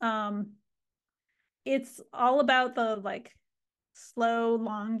 it's all about the like slow,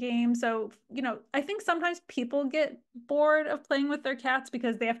 long game. So, I think sometimes people get bored of playing with their cats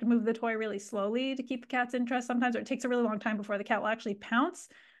because they have to move the toy really slowly to keep the cat's interest sometimes, or it takes a really long time before the cat will actually pounce.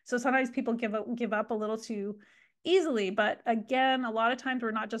 So sometimes people give up a little too easily. But again, a lot of times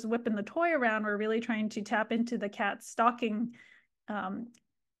we're not just whipping the toy around, we're really trying to tap into the cat's stalking um,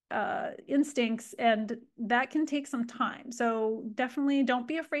 instincts, and that can take some time. So definitely don't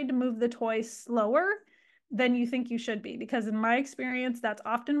be afraid to move the toy slower than you think you should be, because in my experience, that's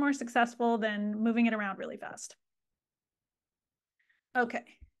often more successful than moving it around really fast. Okay.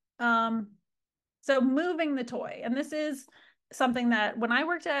 So moving the toy, and this is something that when I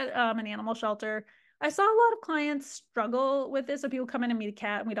worked at an animal shelter, I saw a lot of clients struggle with this. So people come in and meet a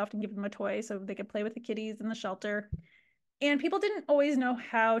cat, and we'd often give them a toy so they could play with the kitties in the shelter. And people didn't always know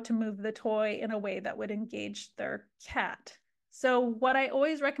how to move the toy in a way that would engage their cat. So what I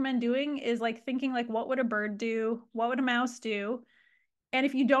always recommend doing is like thinking like, what would a bird do? What would a mouse do? And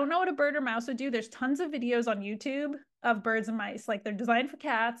if you don't know what a bird or mouse would do, there's tons of videos on YouTube of birds and mice. Like they're designed for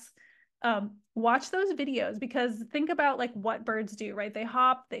cats. Watch those videos, because think about like what birds do, right? They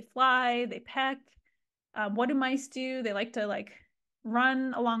hop, they fly, they peck. What do mice do? They like to like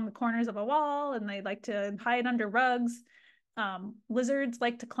run along the corners of a wall, and they like to hide under rugs. Lizards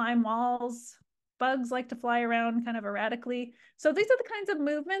like to climb walls. Bugs like to fly around kind of erratically. So these are the kinds of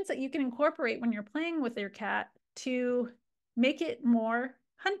movements that you can incorporate when you're playing with your cat to make it more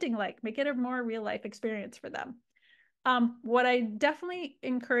hunting-like, make it a more real-life experience for them. What I definitely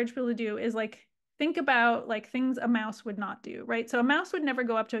encourage people to do is like think about like things a mouse would not do, right? So a mouse would never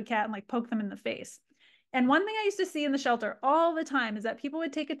go up to a cat and like poke them in the face. And one thing I used to see in the shelter all the time is that people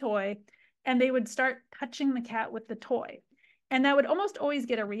would take a toy and they would start touching the cat with the toy. And that would almost always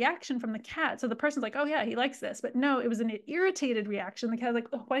get a reaction from the cat. So the person's like, oh yeah, he likes this. But no, it was an irritated reaction. The cat was like,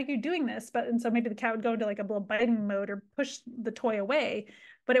 oh, why are you doing this? And so maybe the cat would go into like a little biting mode or push the toy away,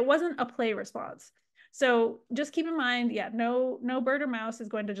 but it wasn't a play response. So just keep in mind, yeah, no bird or mouse is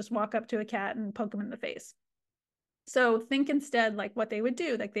going to just walk up to a cat and poke them in the face. So think instead like what they would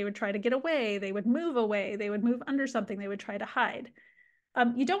do. Like they would try to get away, they would move away, they would move under something, they would try to hide.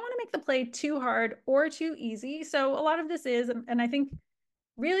 You don't want to make the play too hard or too easy. So a lot of this is, and I think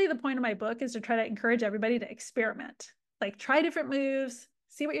really the point of my book is to try to encourage everybody to experiment. Like try different moves,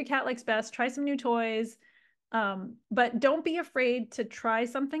 see what your cat likes best, try some new toys. But don't be afraid to try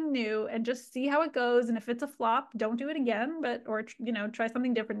something new and just see how it goes. And if it's a flop, don't do it again, or try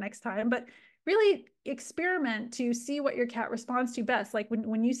something different next time. But really experiment to see what your cat responds to best. Like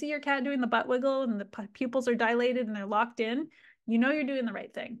when you see your cat doing the butt wiggle and the pupils are dilated and they're locked in, you're doing the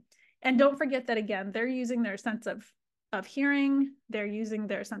right thing. And don't forget that again, they're using their sense of hearing, they're using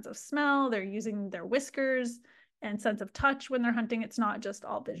their sense of smell, they're using their whiskers and sense of touch when they're hunting. It's not just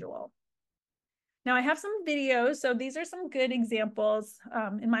all visual. Now I have some videos. So these are some good examples,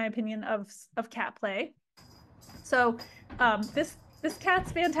 in my opinion, of cat play. So this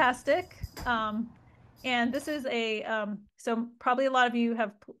cat's fantastic. And this is so probably a lot of you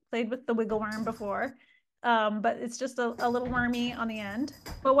have played with the wiggle worm before, but it's just a little wormy on the end.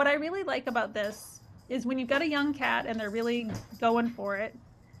 But what I really like about this is when you've got a young cat and they're really going for it,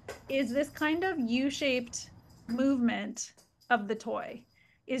 is this kind of U-shaped movement of the toy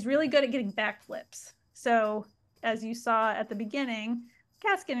is really good at getting backflips. So as you saw at the beginning,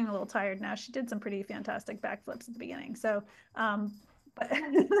 cat's getting a little tired now. She did some pretty fantastic backflips at the beginning. So, but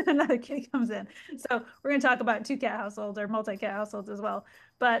another kitty comes in. So we're going to talk about 2-cat households or multi-cat households as well.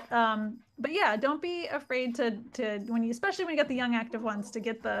 But yeah, don't be afraid to especially when you get the young active ones,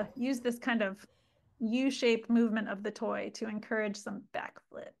 to use this kind of U-shaped movement of the toy to encourage some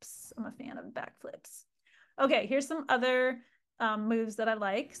backflips. I'm a fan of backflips. Okay, here's some other moves that I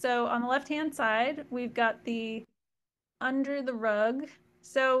like. So on the left-hand side, we've got the under the rug.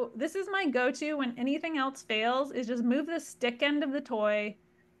 So this is my go-to when anything else fails, is just move the stick end of the toy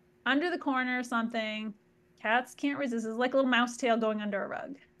under the corner or something. Cats can't resist. It's like a little mouse tail going under a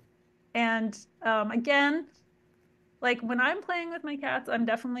rug. And again, like when I'm playing with my cats, I'm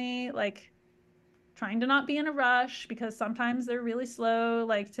definitely like trying to not be in a rush because sometimes they're really slow,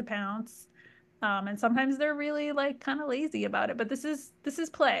 like to pounce. And sometimes they're really like kind of lazy about it. But this is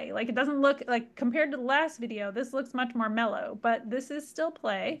play. Like it doesn't look like, compared to the last video, this looks much more mellow, but this is still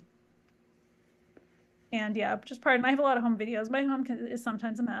play. And yeah, just pardon, I have a lot of home videos. My home is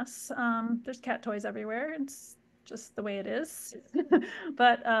sometimes a mess. There's cat toys everywhere. It's just the way it is.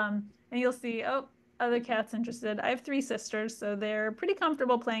 But and you'll see, oh, other cats interested. I have three sisters, so they're pretty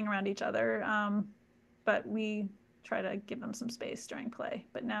comfortable playing around each other. But we try to give them some space during play.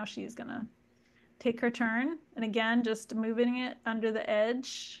 But now she's gonna take her turn. And again, just moving it under the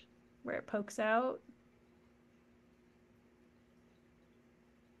edge where it pokes out.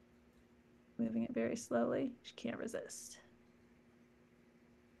 Moving it very slowly. She can't resist.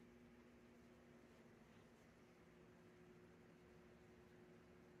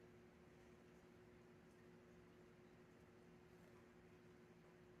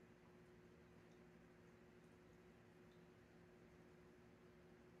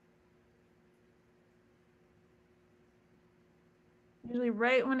 Usually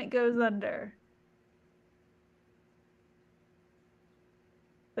right when it goes under.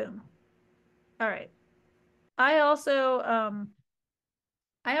 Boom. All right. I also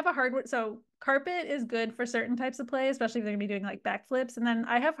I have a hardwood, so carpet is good for certain types of play, especially if they're gonna be doing like backflips. And then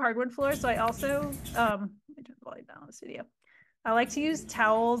I have hardwood floors, so I also let me turn the volume down on this video. I like to use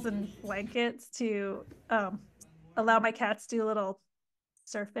towels and blankets to allow my cats to do a little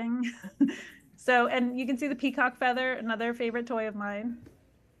surfing. So, and you can see the peacock feather, another favorite toy of mine.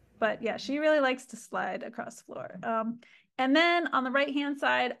 But yeah, she really likes to slide across the floor. And then on the right-hand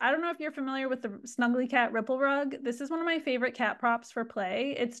side, I don't know if you're familiar with the Snuggly Cat Ripple Rug. This is one of my favorite cat props for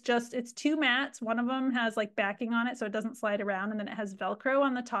play. It's two mats. One of them has like backing on it so it doesn't slide around, and then it has Velcro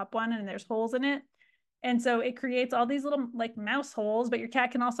on the top one and there's holes in it. And so it creates all these little like mouse holes, but your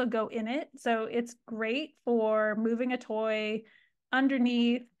cat can also go in it. So it's great for moving a toy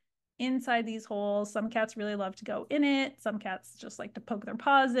underneath, inside these holes. Some cats really love to go in it. Some cats just like to poke their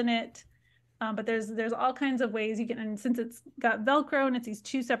paws in it. But there's all kinds of ways you can, and since it's got Velcro and it's these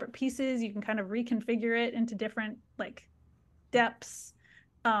two separate pieces, you can kind of reconfigure it into different like depths.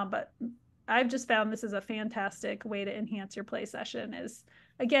 But I've just found this is a fantastic way to enhance your play session. Is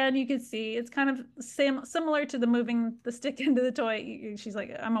again, you can see it's kind of similar to the moving the stick into the toy. She's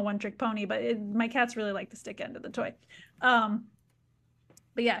like, I'm a one-trick pony, but my cats really like the stick end of the toy.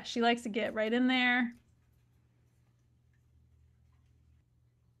 But yeah, she likes to get right in there.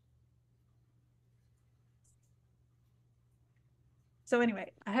 So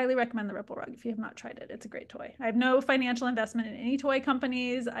anyway, I highly recommend the Ripple Rug if you have not tried it. It's a great toy. I have no financial investment in any toy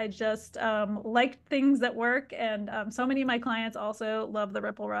companies. I just like things that work. And so many of my clients also love the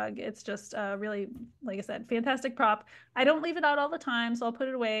Ripple Rug. It's just really, like I said, fantastic prop. I don't leave it out all the time, so I'll put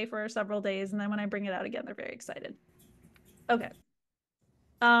it away for several days. And then when I bring it out again, they're very excited. Okay.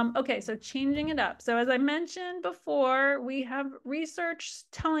 Okay, so changing it up. So as I mentioned before, we have research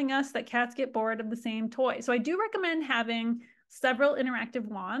telling us that cats get bored of the same toy. So I do recommend having several interactive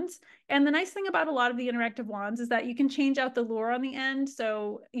wands. And the nice thing about a lot of the interactive wands is that you can change out the lure on the end.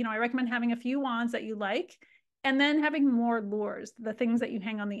 So, I recommend having a few wands that you like, and then having more lures, the things that you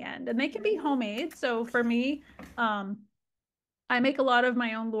hang on the end. And they can be homemade. So for me, I make a lot of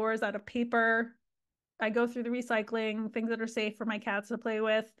my own lures out of paper. I go through the recycling, things that are safe for my cats to play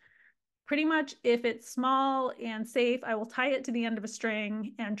with. Pretty much if it's small and safe, I will tie it to the end of a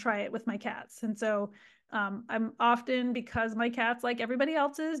string and try it with my cats. And so I'm often, because my cats, like everybody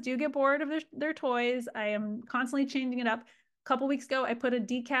else's, do get bored of their toys, I am constantly changing it up. A couple weeks ago, I put a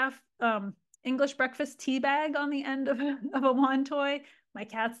decaf English breakfast tea bag on the end of a wand toy. My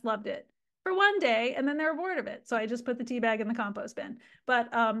cats loved it for one day, and then they were bored of it. So I just put the tea bag in the compost bin. But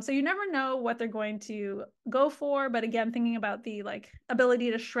so you never know what they're going to go for. But again, thinking about the like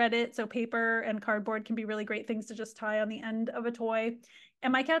ability to shred it. So paper and cardboard can be really great things to just tie on the end of a toy.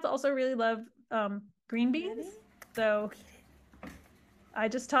 And my cats also really love green beans. So I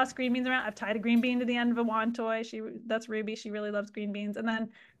just toss green beans around. I've tied a green bean to the end of a wand toy. That's Ruby. She really loves green beans. And then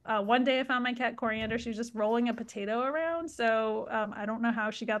one day I found my cat Coriander. She was just rolling a potato around. So I don't know how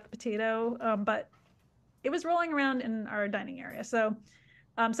she got the potato, but it was rolling around in our dining area. So,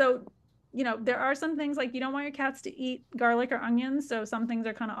 there are some things like you don't want your cats to eat garlic or onions. So some things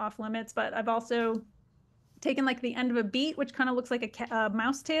are kind of off limits, but I've also taken like the end of a beet, which kind of looks like a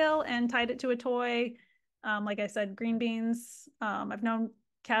mouse tail, and tied it to a toy. Like I said, green beans. I've known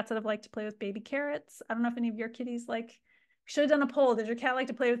cats that have liked to play with baby carrots. I don't know if any of your kitties like, should have done a poll. Does your cat like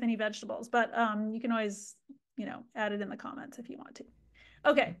to play with any vegetables? But you can always, add it in the comments if you want to.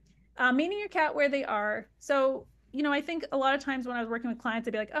 Okay. Meeting your cat where they are. So, I think a lot of times when I was working with clients,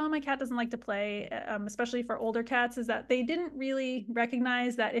 they'd be like, oh, my cat doesn't like to play, especially for older cats, is that they didn't really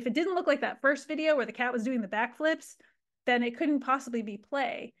recognize that if it didn't look like that first video where the cat was doing the backflips, then it couldn't possibly be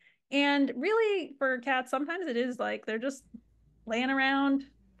play. And really, for cats, sometimes it is like they're just laying around.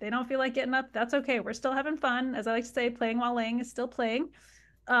 They don't feel like getting up. That's okay. We're still having fun. As I like to say, playing while laying is still playing.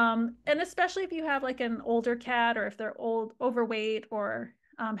 And especially if you have like an older cat, or if they're old, overweight, or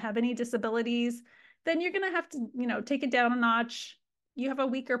have any disabilities, then you're going to have to, take it down a notch. You have a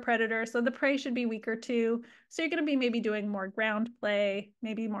weaker predator, so the prey should be weaker too. So you're going to be maybe doing more ground play,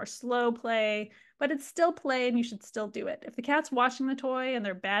 maybe more slow play, but it's still play and you should still do it. If the cat's watching the toy and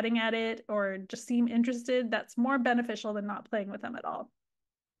they're batting at it or just seem interested, that's more beneficial than not playing with them at all.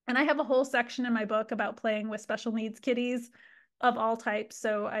 And I have a whole section in my book about playing with special needs kitties of all types.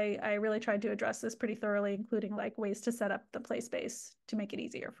 So I really tried to address this pretty thoroughly, including like ways to set up the play space to make it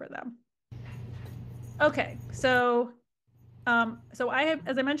easier for them. Okay, so I have,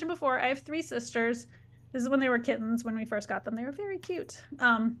 as I mentioned before, I have 3 sisters. This is when they were kittens, when we first got them. They were very cute.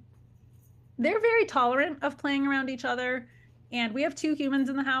 They're very tolerant of playing around each other. And we have 2 humans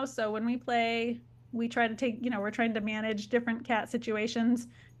in the house. So when we play, we try to take, we're trying to manage different cat situations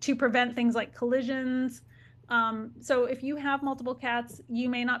to prevent things like collisions. So if you have multiple cats, you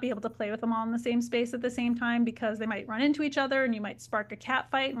may not be able to play with them all in the same space at the same time because they might run into each other and you might spark a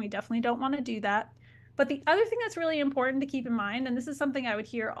cat fight. And we definitely don't want to do that. But the other thing that's really important to keep in mind, and this is something I would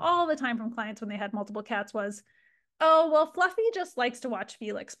hear all the time from clients when they had multiple cats, was, oh, well, Fluffy just likes to watch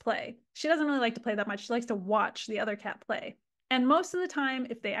Felix play. She doesn't really like to play that much. She likes to watch the other cat play. And most of the time,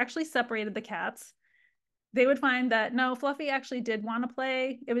 if they actually separated the cats, they would find that no, Fluffy actually did want to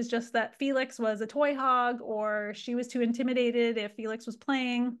play. It was just that Felix was a toy hog, or she was too intimidated if Felix was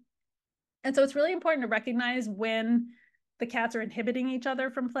playing. And so it's really important to recognize when the cats are inhibiting each other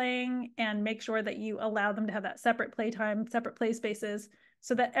from playing and make sure that you allow them to have that separate playtime, separate play spaces,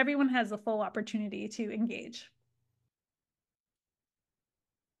 so that everyone has the full opportunity to engage.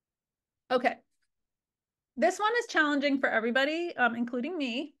 Okay. This one is challenging for everybody, including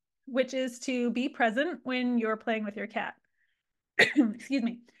me, which is to be present when you're playing with your cat. Excuse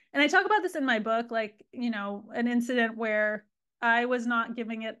me. And I talk about this in my book, like, an incident where I was not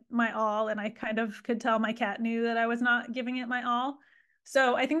giving it my all, and I kind of could tell my cat knew that I was not giving it my all.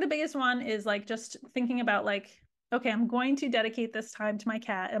 So I think the biggest one is like just thinking about like, okay, I'm going to dedicate this time to my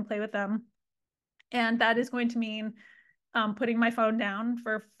cat and play with them. And that is going to mean putting my phone down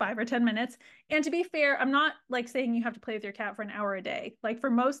for 5 or 10 minutes. And to be fair, I'm not like saying you have to play with your cat for an hour a day. Like for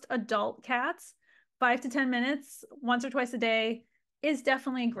most adult cats, 5 to 10 minutes once or twice a day is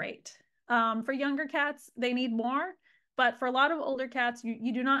definitely great. For younger cats, they need more. But for a lot of older cats,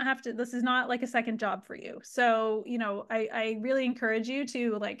 you do not have to, this is not like a second job for you. So, I really encourage you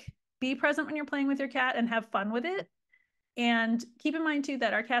to like be present when you're playing with your cat and have fun with it. And keep in mind too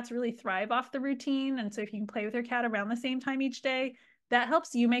that our cats really thrive off the routine. And so if you can play with your cat around the same time each day, that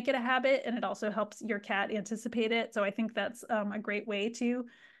helps you make it a habit, and it also helps your cat anticipate it. So I think that's a great way to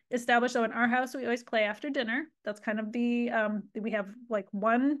establish. So in our house, we always play after dinner. That's kind of we have like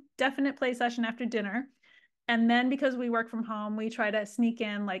one definite play session after dinner. And then because we work from home, we try to sneak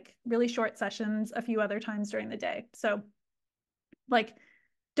in like really short sessions a few other times during the day. So like,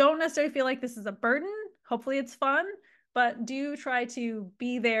 don't necessarily feel like this is a burden. Hopefully it's fun, but do try to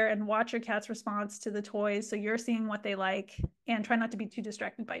be there and watch your cat's response to the toys so you're seeing what they like, and try not to be too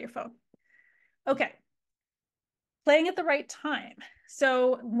distracted by your phone. Okay. Playing at the right time.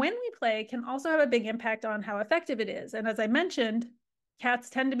 So when we play can also have a big impact on how effective it is. And as I mentioned, cats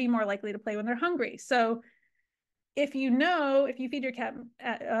tend to be more likely to play when they're hungry. So if you feed your cat,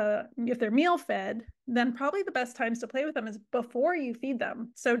 if they're meal fed, then probably the best times to play with them is before you feed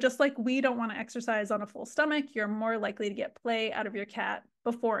them. So just like we don't want to exercise on a full stomach, you're more likely to get play out of your cat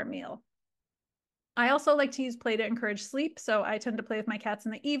before a meal. I also like to use play to encourage sleep. So I tend to play with my cats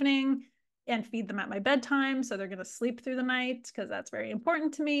in the evening and feed them at my bedtime. So they're going to sleep through the night because that's very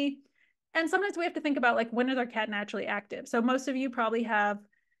important to me. And sometimes we have to think about like, when is our cat naturally active? So most of you probably have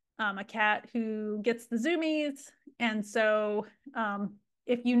a cat who gets the zoomies. And so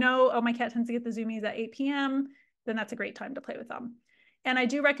if oh, my cat tends to get the zoomies at 8 p.m., then that's a great time to play with them. And I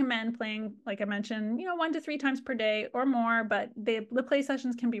do recommend playing, like I mentioned, 1 to 3 times per day or more, but the play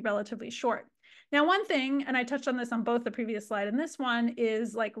sessions can be relatively short. Now, one thing, and I touched on this on both the previous slide and this one,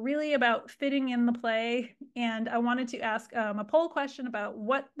 is like really about fitting in the play. And I wanted to ask a poll question about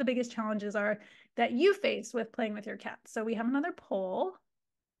what the biggest challenges are that you face with playing with your cat. So we have another poll.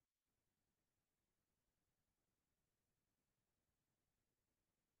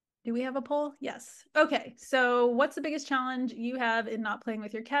 Do we have a poll? Yes. Okay. So what's the biggest challenge you have in not playing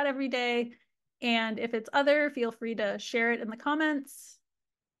with your cat every day? And if it's other, feel free to share it in the comments.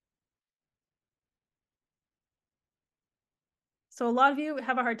 So a lot of you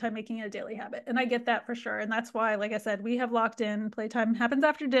have a hard time making it a daily habit, and I get that for sure. And that's why, like I said, we have locked in playtime happens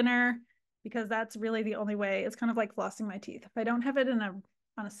after dinner because that's really the only way. It's kind of like flossing my teeth. If I don't have it on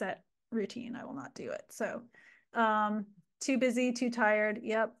a set routine, I will not do it. So, too busy, too tired.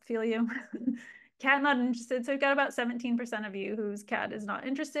 Yep, feel you. Cat not interested. So we've got about 17% of you whose cat is not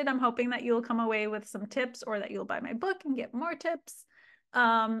interested. I'm hoping that you'll come away with some tips or that you'll buy my book and get more tips.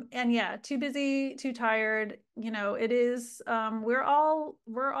 And yeah, too busy, too tired. You know, it is, we're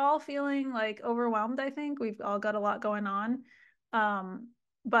all feeling like overwhelmed, I think. We've all got a lot going on. Um,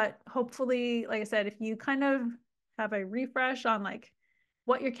 but hopefully, like I said, if you kind of have a refresh on like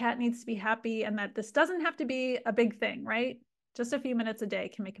what your cat needs to be happy and that this doesn't have to be a big thing, right? Just a few minutes a day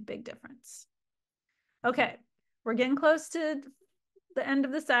can make a big difference. Okay, we're getting close to the end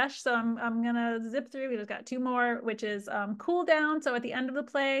of the sesh. So I'm gonna zip through. We just got two more, which is cool down. So at the end of the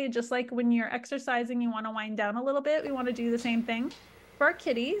play, just like when you're exercising, you want to wind down a little bit. We want to do the same thing for our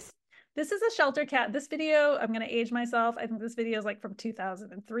kitties. This is a shelter cat. This video, I'm gonna age myself. I think this video is like from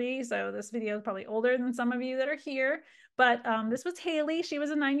 2003. So this video is probably older than some of you that are here. But this was Haley. She was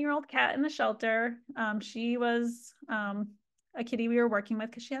a 9-year-old cat in the shelter. She was a kitty we were working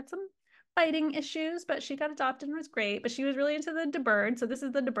with because she had some fighting issues, but she got adopted and was great. But she was really into the DeBird. So this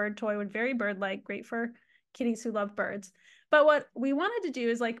is the DeBird toy, very bird-like, great for kitties who love birds. But what we wanted to do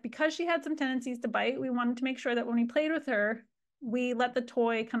is like, because she had some tendencies to bite, we wanted to make sure that when we played with her, we let the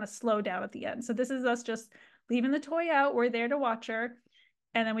toy kind of slow down at the end. So this is us just leaving the toy out. We're there to watch her.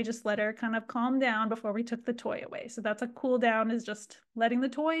 And then we just let her kind of calm down before we took the toy away. So that's a cool down, is just letting the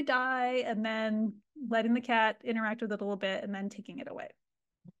toy die and then letting the cat interact with it a little bit and then taking it away.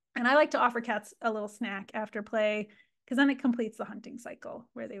 And I like to offer cats a little snack after play because then it completes the hunting cycle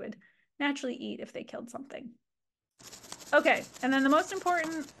where they would naturally eat if they killed something. Okay, and then the most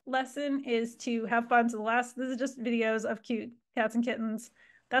important lesson is to have fun. So this is just videos of cute cats and kittens.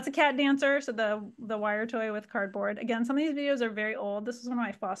 That's a cat dancer, so the wire toy with cardboard. Again, some of these videos are very old. This was one of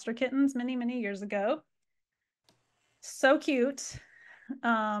my foster kittens many, many years ago. So cute.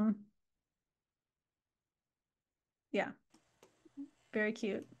 Yeah, very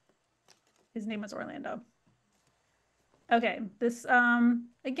cute. His name was Orlando. Okay, this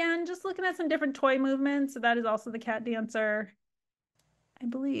again, just looking at some different toy movements. So that is also the cat dancer. I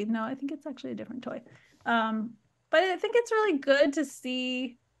believe. No, I think it's actually a different toy. But I think it's really good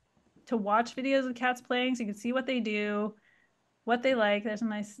to watch videos of cats playing so you can see what they do, what they like. There's a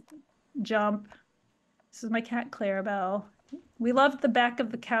nice jump. This is my cat Clarabelle. We loved the back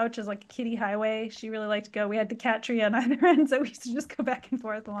of the couch as like a kitty highway. She really liked to go. We had the cat tree on either end, so we used to just go back and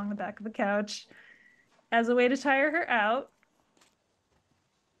forth along the back of the couch as a way to tire her out.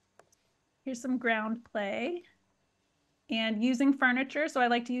 Here's some ground play and using furniture. So I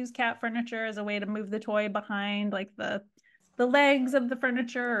like to use cat furniture as a way to move the toy behind like the legs of the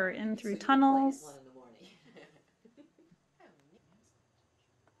furniture or in through tunnels.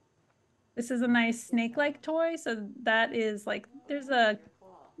 This is a nice snake-like toy. So that is like, there's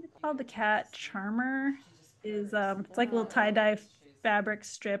it's called the cat charmer. Is it's like a little tie-dye fabric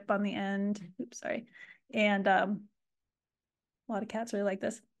strip on the end. Oops, sorry. And a lot of cats really like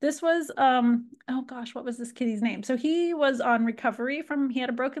this. This was oh gosh, what was this kitty's name? So he was on recovery from, he had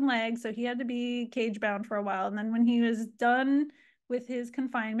a broken leg, so he had to be cage bound for a while. And then when he was done with his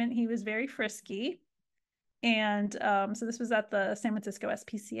confinement, he was very frisky. And so this was at the San Francisco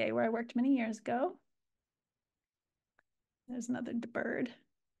SPCA where I worked many years ago. There's another bird.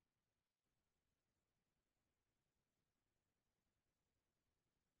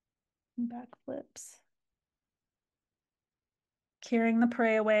 Backflips. Carrying the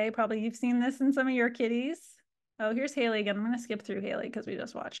prey away. Probably you've seen this in some of your kitties. Oh, here's Haley again. I'm going to skip through Haley because we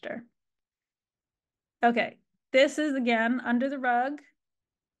just watched her. Okay, this is again under the rug.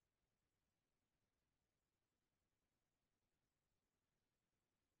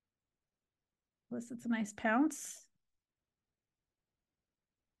 Elicits a nice pounce.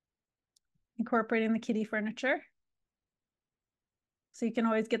 Incorporating the kitty furniture. So you can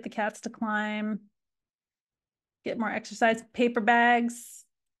always get the cats to climb, get more exercise. Paper bags.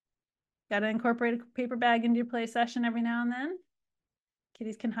 Got to incorporate a paper bag into your play session every now and then.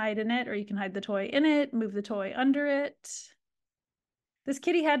 Kitties can hide in it, or you can hide the toy in it, move the toy under it. This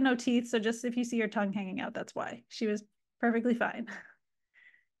kitty had no teeth, so just if you see her tongue hanging out, that's why. She was perfectly fine.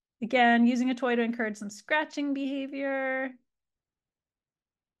 Again, using a toy to encourage some scratching behavior.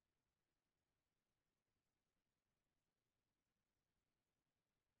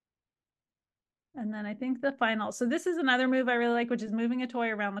 And then I think the final, so this is another move I really like, which is moving a toy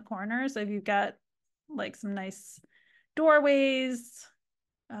around the corner. So if you've got like some nice doorways,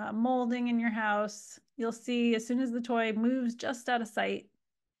 molding in your house, you'll see as soon as the toy moves just out of sight,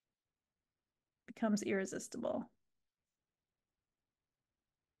 it becomes irresistible.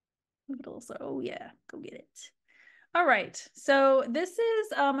 Also, oh yeah, go get it. All right, so this is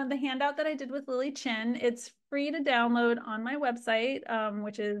the handout that I did with Lily Chin. It's free to download on my website,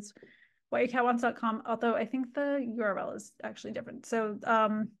 which is whatyourcatwants.com, although I think the URL is actually different. So,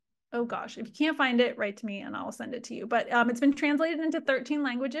 oh gosh, if you can't find it, write to me and I'll send it to you. But it's been translated into 13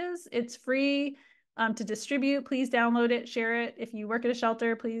 languages. It's free to distribute. Please download it, share it. If you work at a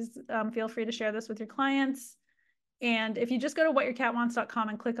shelter, please feel free to share this with your clients. And if you just go to whatyourcatwants.com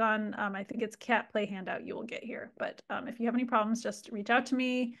and click on, I think it's cat play handout, you will get here. But if you have any problems, just reach out to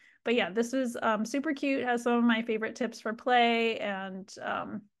me. But yeah, this is super cute, has some of my favorite tips for play. And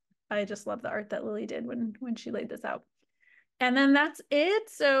I just love the art that Lily did when she laid this out. And then that's it.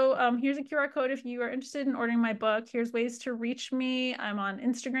 So here's a QR code if you are interested in ordering my book. Here's ways to reach me. I'm on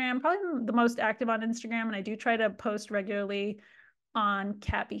Instagram, probably the most active on Instagram. And I do try to post regularly on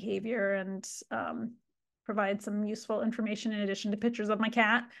cat behavior and provide some useful information in addition to pictures of my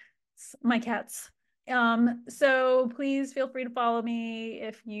cats. So please feel free to follow me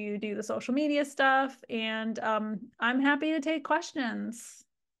if you do the social media stuff. And I'm happy to take questions.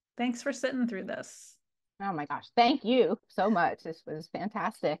 Thanks for sitting through this. Oh my gosh, thank you so much. This was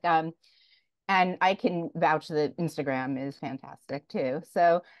fantastic. And I can vouch that Instagram is fantastic too.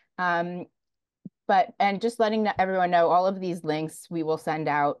 So, and just letting everyone know, all of these links we will send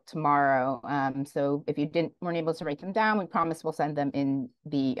out tomorrow. So if you weren't able to write them down, we promise we'll send them in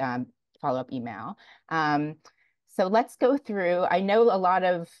the follow-up email. So let's go through. I know a lot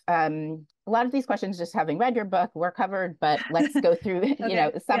of these questions, just having read your book, were covered, but let's go through,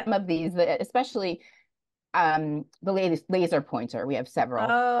 Okay. some of these, especially the latest laser pointer. We have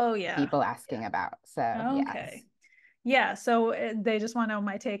several people asking about. So Okay. yes. Yeah, so they just want to know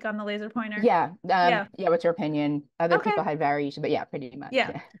my take on the laser pointer. Yeah. Yeah. Yeah. What's your opinion? Other Okay. people had variation, but yeah, pretty much.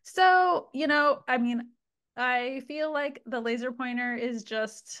 Yeah. Yeah. So, I mean, I feel like the laser pointer is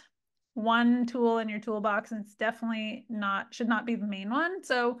just one tool in your toolbox, and it's definitely should not be the main one.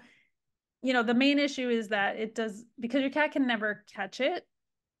 So, the main issue is that because your cat can never catch it,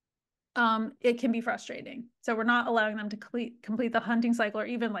 it can be frustrating. So we're not allowing them to complete the hunting cycle, or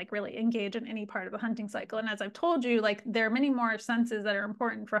even like really engage in any part of the hunting cycle. And as I've told you, like there are many more senses that are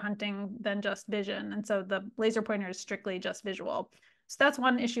important for hunting than just vision. And so the laser pointer is strictly just visual. So that's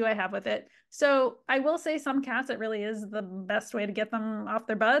one issue I have with it. So I will say some cats, it really is the best way to get them off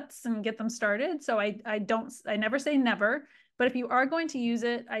their butts and get them started. So I never say never, but if you are going to use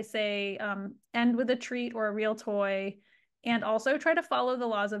it, I say end with a treat or a real toy. And also try to follow the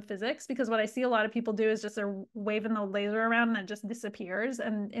laws of physics, because what I see a lot of people do is just they're waving the laser around and it just disappears,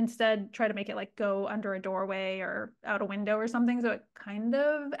 and instead try to make it like go under a doorway or out a window or something. So it kind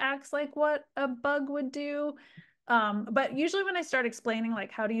of acts like what a bug would do. But usually when I start explaining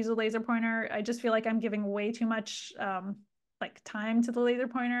like how to use a laser pointer, I just feel like I'm giving way too much like time to the laser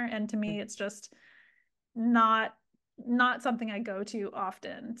pointer. And to me, it's just not something I go to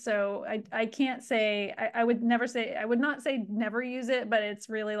often. So I can't say, I would not say never use it, but it's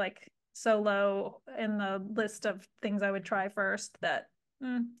really like so low in the list of things I would try first that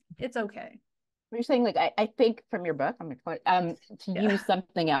it's okay. You're saying, like, I think from your book, I'm gonna quote, to Yeah. use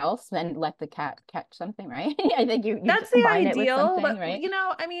something else and let the cat catch something, right? I think you That's the combine it with ideal, something, but right?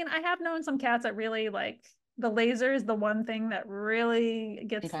 I mean, I have known some cats that really like the laser is the one thing that really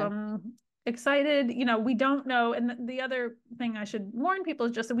gets Okay. them excited. We don't know, and the other thing I should warn people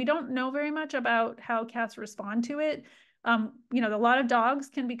is just that we don't know very much about how cats respond to it. A lot of dogs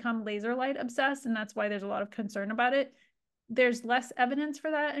can become laser light obsessed, and that's why there's a lot of concern about it. There's less evidence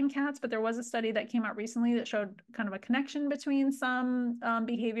for that in cats, but there was a study that came out recently that showed kind of a connection between some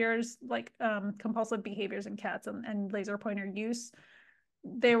behaviors, like compulsive behaviors in cats and laser pointer use.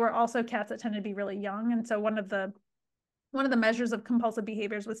 There were also cats that tended to be really young, and so one of the measures of compulsive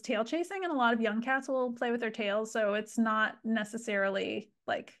behaviors was tail chasing, and a lot of young cats will play with their tails. So it's not necessarily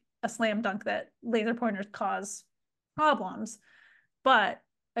like a slam dunk that laser pointers cause problems, but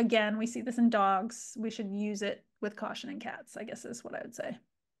again, we see this in dogs. We should use it with caution in cats, I guess is what I would say.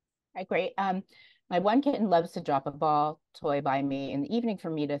 Right, great. My one kitten loves to drop a ball toy by me in the evening for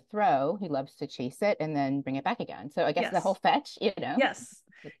me to throw. He loves to chase it and then bring it back again. So I guess the whole Yes. fetch, you know. Yes.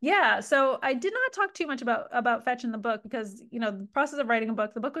 Yeah. So I did not talk too much about fetch in the book because, the process of writing a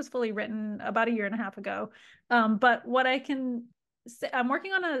book, the book was fully written about a year and a half ago. But what I can say, I'm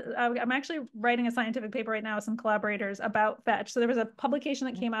actually writing a scientific paper right now with some collaborators about fetch. So there was a publication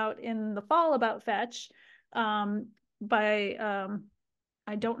that came out in the fall about fetch by,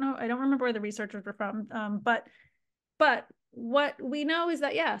 I don't know, I don't remember where the researchers were from, but what we know is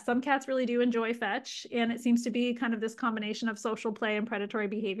that, yeah, some cats really do enjoy fetch, and it seems to be kind of this combination of social play and predatory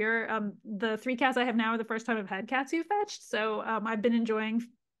behavior. The 3 cats I have now are the first time I've had cats who fetched, so I've been enjoying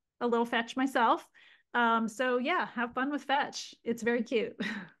a little fetch myself. So yeah, have fun with fetch. It's very cute.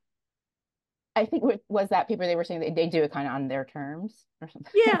 I think was that paper they were saying they do it kind of on their terms or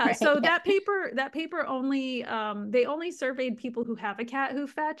something, Yeah, right? so that paper only they only surveyed people who have a cat who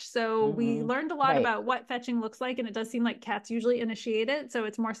fetch. So we Mm-hmm. learned a lot Right. about what fetching looks like, and it does seem like cats usually initiate it. So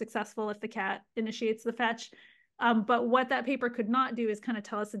it's more successful if the cat initiates the fetch. But what that paper could not do is kind of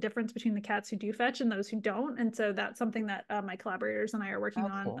tell us the difference between the cats who do fetch and those who don't. And so that's something that my collaborators and I are working Oh,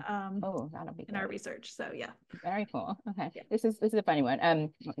 on cool. Oh, that'll be in our great. research. So yeah. Very cool. Okay. Yeah. This is a funny one.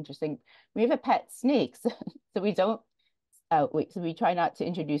 Interesting. We have a pet snake, so we don't so we try not to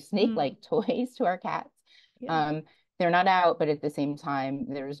introduce Mm, snake-like toys to our cats. yeah. Um, they're not out, but at the same time,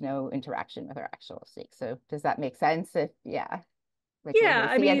 there's no interaction with our actual snake. So does that make sense? If yeah, like Yeah,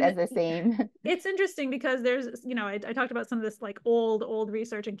 they I see us mean, as the same. it's interesting because there's, I talked about some of this like old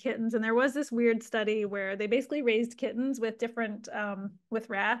research in kittens, and there was this weird study where they basically raised kittens with different with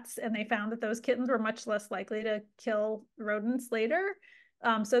rats, and they found that those kittens were much less likely to kill rodents later.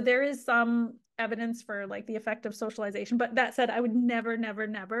 So there is some evidence for like the effect of socialization. But that said, I would never, never,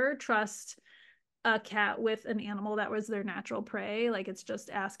 never trust a cat with an animal that was their natural prey. Like it's just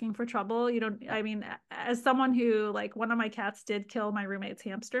asking for trouble. You don't, I mean, as someone who, like, one of my cats did kill my roommate's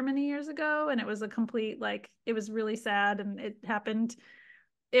hamster many years ago, and it was a complete, like, it was really sad and it happened.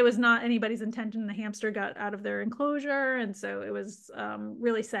 It was not anybody's intention. The hamster got out of their enclosure. And so it was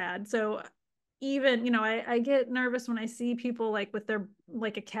really sad. So even, I get nervous when I see people like with their,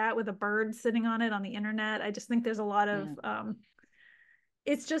 like a cat with a bird sitting on it on the internet. I just think there's a lot of, Yeah,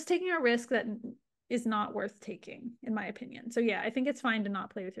 it's just taking a risk that is not worth taking, in my opinion. So yeah, I think it's fine to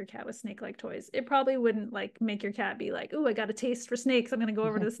not play with your cat with snake-like toys. It probably wouldn't like make your cat be like, oh, I got a taste for snakes, I'm going to go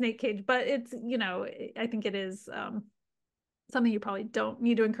over to the snake cage. But it's, I think it is something you probably don't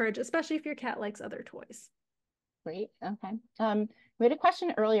need to encourage, especially if your cat likes other toys. great. Okay. We had a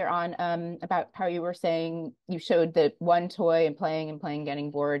question earlier on about how you were saying you showed the one toy and playing,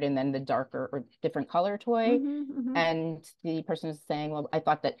 getting bored, and then the darker or different color toy. Mm-hmm, mm-hmm. And the person was saying, well, I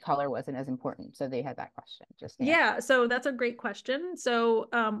thought that color wasn't as important. So they had that question just to answer. Yeah, so that's a great question. So,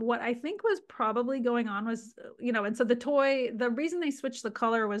 what I think was probably going on was, and so the reason they switched the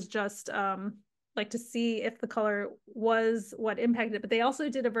color was just like to see if the color was what impacted it. But they also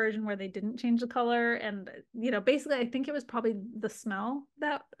did a version where they didn't change the color, and basically, I think it was probably the smell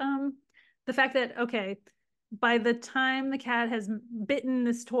that the fact that, okay, by the time the cat has bitten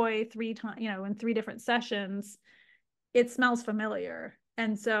this toy 3 times, in 3 different sessions, it smells familiar.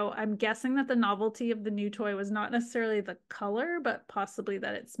 And so I'm guessing that the novelty of the new toy was not necessarily the color, but possibly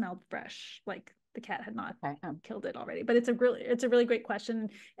that it smelled fresh, like the cat had not Okay. killed it already. But it's a really great question.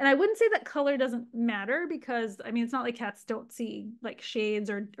 And I wouldn't say that color doesn't matter because, I mean, it's not like cats don't see like shades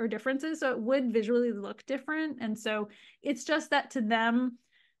or differences. So it would visually look different. And so it's just that to them,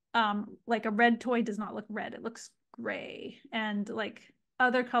 like a red toy does not look red, it looks gray. And like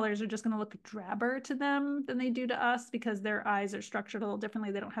other colors are just going to look drabber to them than they do to us because their eyes are structured a little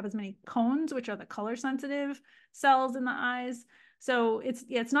differently. They don't have as many cones, which are the color sensitive cells in the eyes. So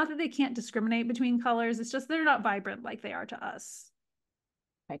it's not that they can't discriminate between colors, it's just they're not vibrant like they are to us.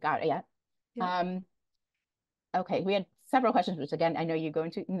 I got it. Yeah. Yeah. Um, okay. We had several questions, which again, I know you go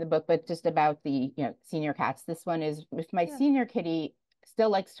into in the book, but just about the, senior cats. This one is if my Yeah. senior kitty still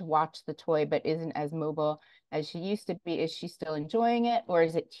likes to watch the toy, but isn't as mobile as she used to be, is she still enjoying it, or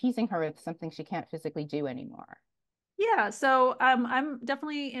is it teasing her with something she can't physically do anymore? Yeah, so I'm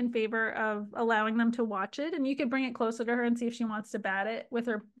definitely in favor of allowing them to watch it, and you could bring it closer to her and see if she wants to bat it with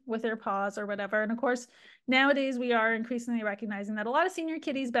her paws or whatever. And of course, nowadays we are increasingly recognizing that a lot of senior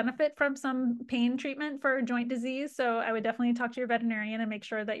kitties benefit from some pain treatment for joint disease. So I would definitely talk to your veterinarian and make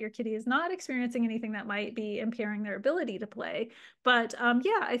sure that your kitty is not experiencing anything that might be impairing their ability to play. But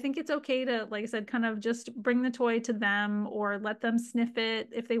yeah, I think it's okay to, like I said, kind of just bring the toy to them or let them sniff it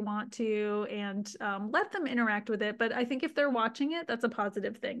if they want to, and let them interact with it. But I think if they're watching it, that's a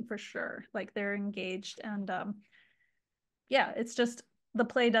positive thing for sure. Like they're engaged, and yeah, it's just the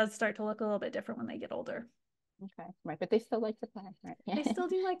play does start to look a little bit different when they get older. Okay, right, but they still like to play, They right? still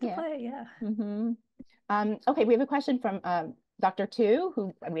do like to Yeah. play, yeah. Mm-hmm. Okay, we have a question from Dr. Tu,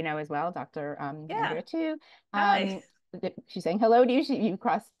 who we know as well, Dr. Yeah. Andrea Tu. Hi. Um, she's saying hello to you. You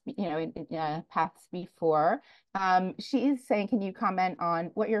crossed, in paths before. She's saying, can you comment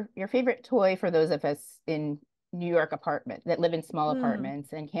on what your favorite toy for those of us in New York apartment that live in small Mm.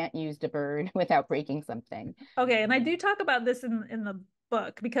 apartments and can't use the bird without breaking something? Okay, and I do talk about this in the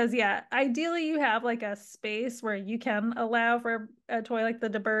book because yeah, ideally you have like a space where you can allow for a toy like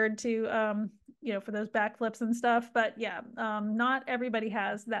the bird to for those backflips and stuff, but yeah, not everybody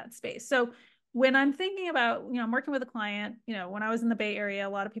has that space. So when I'm thinking about, I'm working with a client, when I was in the Bay Area, a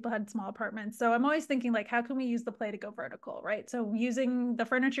lot of people had small apartments. So I'm always thinking like how can we use the play to go vertical, right? So using the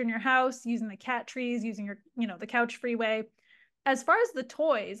furniture in your house, using the cat trees, using your, the couch freeway. As far as the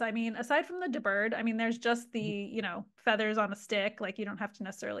toys, I mean, aside from the bird, I mean, there's just the, feathers on a stick. Like you don't have to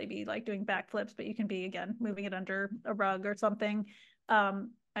necessarily be like doing backflips, but you can be again moving it under a rug or something. I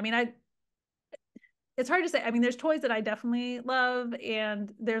mean, it's hard to say. I mean, there's toys that I definitely love,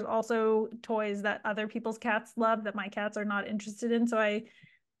 and there's also toys that other people's cats love that my cats are not interested in. So I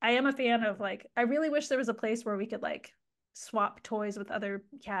am a fan of like, I really wish there was a place where we could like swap toys with other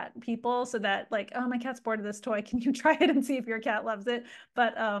cat people so that like, oh, my cat's bored of this toy. Can you try it and see if your cat loves it?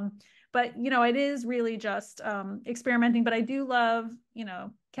 But it is really just experimenting. But I do love,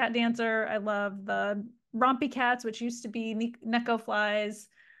 cat dancer. I love the rompy cats, which used to be Necco flies.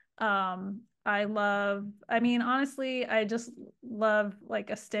 I mean, honestly, I just love like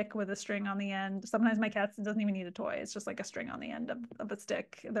a stick with a string on the end. Sometimes my cats it doesn't even need a toy. It's just like a string on the end of a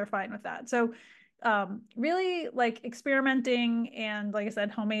stick. They're fine with that. So really like experimenting and like I said,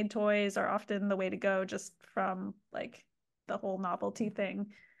 homemade toys are often the way to go just from like the whole novelty thing.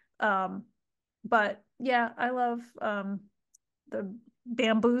 Um, but yeah, I love the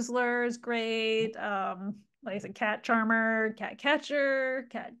bamboozler is great. Like I said, cat charmer, cat catcher,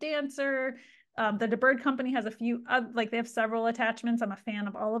 cat dancer. The bird company has a few like they have several attachments. I'm a fan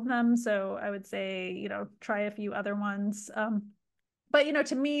of all of them, so I would say try a few other ones. But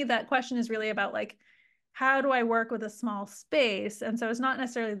to me that question is really about like how do I work with a small space? And so it's not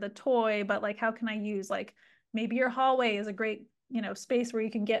necessarily the toy, but like how can I use like maybe your hallway is a great space where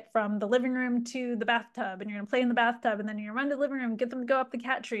you can get from the living room to the bathtub and you're going to play in the bathtub and then you're going to run to the living room and get them to go up the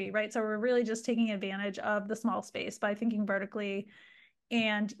cat tree, right? So we're really just taking advantage of the small space by thinking vertically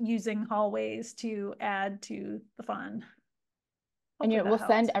and using hallways to add to the fun. And Hopefully that we'll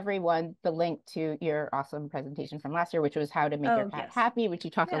send helped. everyone the link to your awesome presentation from last year, which was how to make your Oh, cat yes. happy, which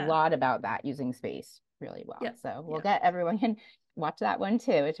you talked a Yeah. lot about that using space really well. Yeah. So we'll Yeah. get everyone can watch that one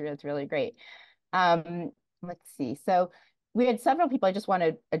too. It's really great. Um, let's see. So we had several people. I just want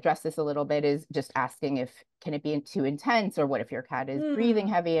to address this a little bit. Is just asking if can it be too intense, or what if your cat is breathing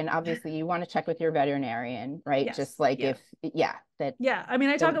Mm. heavy? And obviously, you want to check with your veterinarian, right? Just Yes. like Yeah. if yeah, that Yeah, I mean,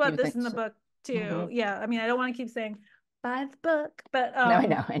 I talk don't about do this in things. the book too. Mhm. Yeah, I mean, I don't want to keep saying buy the book, but No, I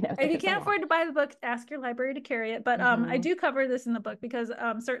know. if you It's a can't lot. afford to buy the book, ask your library to carry it. But I Hmm. do cover this in the book because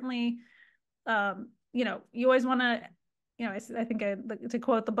certainly you always want to, I think to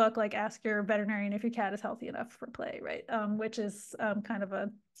quote the book, like ask your veterinarian if your cat is healthy enough for play, right? Which is kind of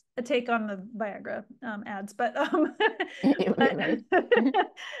a take on the Viagra ads, but but Right.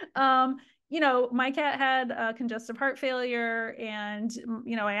 um, my cat had congestive heart failure, and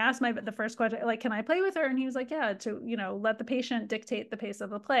I asked the first question, like, can I play with her? And he was like, yeah, to let the patient dictate the pace of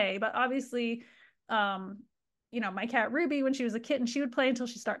the play. But obviously, um, my cat Ruby, when she was a kitten, she would play until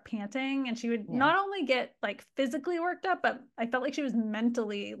she start panting, and she would Yeah. not only get like physically worked up, but I felt like she was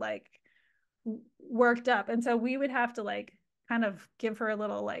mentally like worked up. And so we would have to like kind of give her a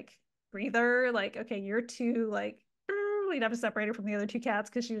little like breather, like, okay, you're too like we'd have to separate her from the other two cats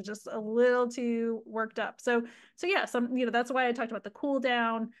because she was just a little too worked up. So yeah, that's why I talked about the cool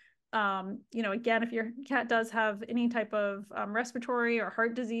down. Again, if your cat does have any type of respiratory or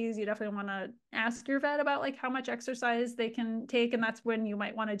heart disease, you definitely want to ask your vet about like how much exercise they can take. And that's when you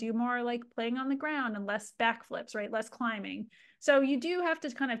might want to do more like playing on the ground and less backflips, right? Less climbing. So you do have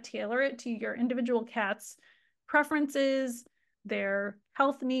to kind of tailor it to your individual cat's preferences, their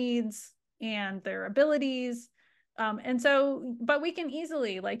health needs, and their abilities. But we can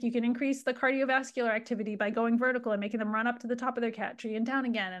easily, like, you can increase the cardiovascular activity by going vertical and making them run up to the top of their cat tree and down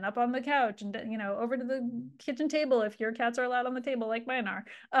again and up on the couch and, over to the kitchen table if your cats are allowed on the table like mine are.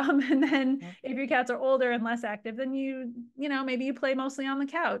 And then if your cats are older and less active, then maybe you play mostly on the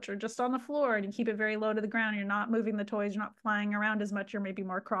couch or just on the floor and you keep it very low to the ground. You're not moving the toys, you're not flying around as much, you're maybe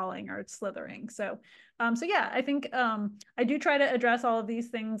more crawling or slithering. So yeah, I think I do try to address all of these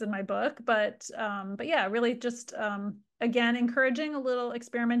things in my book, but yeah, really just again, encouraging a little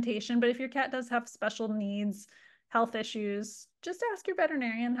experimentation. But if your cat does have special needs, health issues, just ask your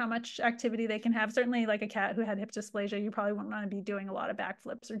veterinarian how much activity they can have. Certainly, like a cat who had hip dysplasia, you probably wouldn't want to be doing a lot of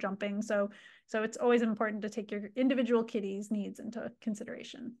backflips or jumping. So it's always important to take your individual kitty's needs into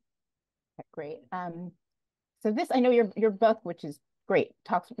consideration. Great. So this, I know your book, which is great,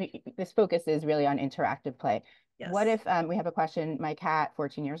 talks, this focus is really on interactive play. What Yes. if we have a question? My cat,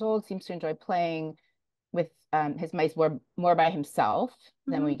 14 years old, seems to enjoy playing with his mice more by himself.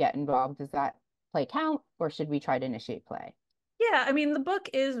 Then we Mhm. get involved. Does that play count, or should we try to initiate play? Yeah, I mean, the book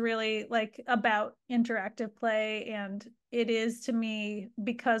is really like about interactive play, and it is to me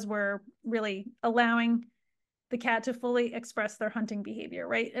because we're really allowing the cat to fully express their hunting behavior,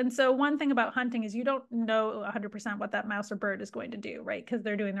 right? And so one thing about hunting is you don't know 100% what that mouse or bird is going to do, right? Because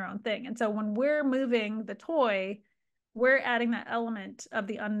they're doing their own thing. And so when we're moving the toy, we're adding that element of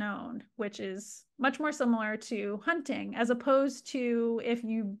the unknown, which is much more similar to hunting, as opposed to if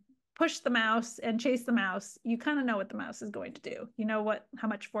you push the mouse and chase the mouse, you kind of know what the mouse is going to do. You know how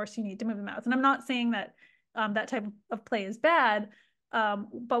much force you need to move the mouse. And I'm not saying that that type of play is bad,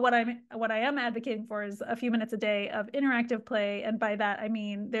 but what I am advocating for is a few minutes a day of interactive play, and by that I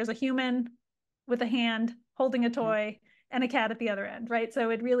mean there's a human with a hand holding a Mhm. toy and a cat at the other end, right? So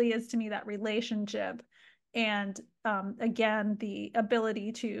it really is to me that relationship, and again the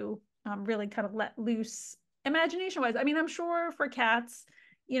ability to really kind of let loose imagination wise. I mean, I'm sure for cats,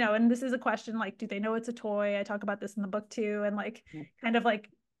 and this is a question like, do they know it's a toy? I talk about this in the book too, and like kind of like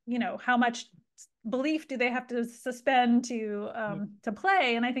how much belief do they have to suspend to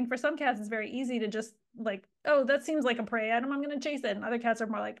play? And I think for some cats it's very easy to just like, oh, that seems like a prey item, I'm going to chase it. And other cats are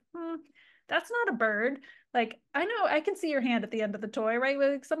more like, that's not a bird. Like, I know I can see your hand at the end of the toy, right?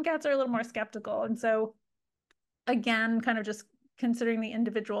 Like, some cats are a little more skeptical, and so again, kind of just considering the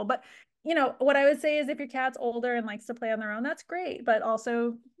individual. But what I would say is if your cat's older and likes to play on their own, that's great. But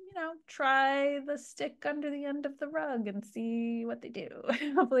also, try the stick under the end of the rug and see what they do.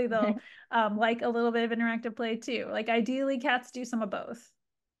 Hopefully they'll like a little bit of interactive play too. Like ideally cats do some of both.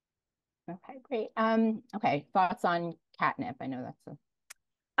 Okay, great. Okay, thoughts on catnip? I know that's a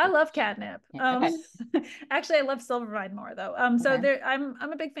I big love question. catnip. Yeah. Okay. Actually, I love Silvervine more though. So Okay. there, I'm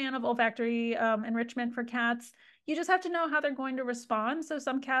a big fan of olfactory enrichment for cats. You just have to know how they're going to respond. So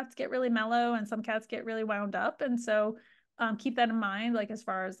some cats get really mellow, and some cats get really wound up, and so keep that in mind. Like as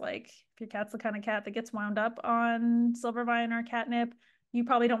far as like if your cat's the kind of cat that gets wound up on Silvervine or catnip, you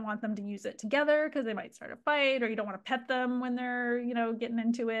probably don't want them to use it together because they might start a fight, or you don't want to pet them when they're getting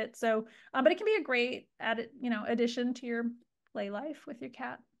into it. So, but it can be a great addition to your play life with your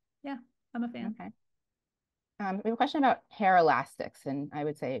cat. Yeah, I'm a fan. Okay. We have a question about hair elastics, and I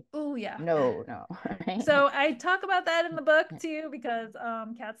would say Oh yeah. no, no, right? So I talk about that in the book too because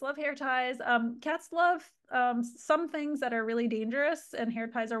cats love hair ties. Cats love some things that are really dangerous, and hair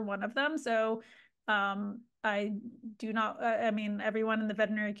ties are one of them. So I do not. I mean, everyone in the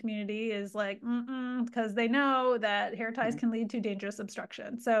veterinary community is like, because they know that hair ties can lead to dangerous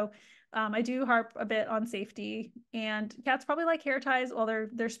obstruction. So I do harp a bit on safety, and cats probably like hair ties. Well,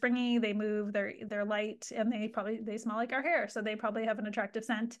 they're springy, they move, they're light, and they smell like our hair, so they probably have an attractive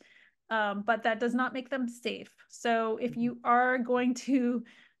scent. But that does not make them safe. So if you are going to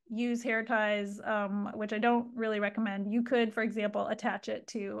use hair ties, which I don't really recommend, you could, for example, attach it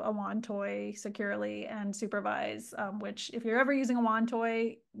to a wand toy securely and supervise, which if you're ever using a wand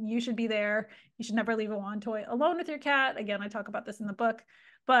toy, you should be there. You should never leave a wand toy alone with your cat. Again, I talk about this in the book.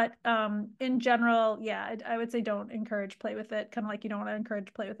 But in general, yeah, I would say don't encourage play with it, kind of like you don't want to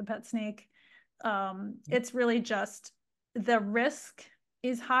encourage play with a pet snake. It's really just the risk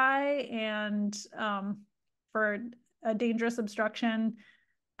is high, and for a dangerous obstruction,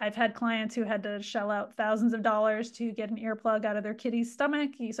 I've had clients who had to shell out thousands of dollars to get an earplug out of their kitty's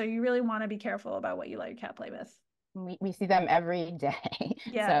stomach. So you really want to be careful about what you let your cat play with. We see them every day.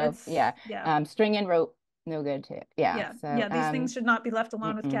 Yeah, So yeah, yeah. string and rope, no good too. Yeah. Yeah, So yeah, these things should not be left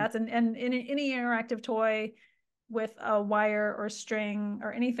alone with mm-mm. cats. And in any interactive toy with a wire or string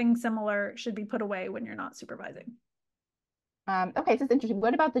or anything similar should be put away when you're not supervising. Okay, so it's interesting.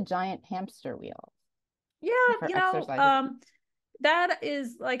 What about the giant hamster wheel Yeah, for exercises? that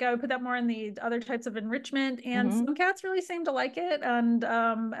is like I would put that more in the other types of enrichment, and Mm-hmm. some cats really seem to like it. And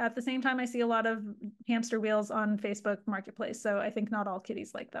at the same time, I see a lot of hamster wheels on Facebook Marketplace, so I think not all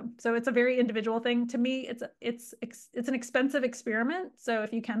kitties like them. So it's a very individual thing. To me, it's an expensive experiment. So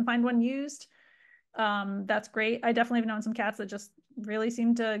if you can find one used, that's great. I definitely have known some cats that just really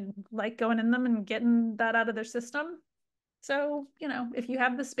seem to like going in them and getting that out of their system. So, if you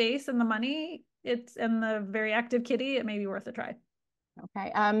have the space and the money, it's and the very active kitty, it may be worth a try.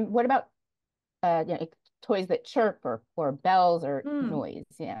 Okay. What about yeah, toys that chirp or bells or Mm, noise.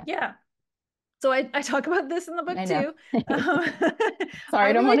 Yeah, yeah. So I talk about this in the book I know. too. Um, Sorry, I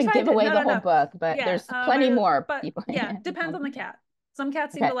I don't really want to tried give to, away no, the no, whole no. book, but Yeah. there's plenty more But people. yeah, depends on the cat. Some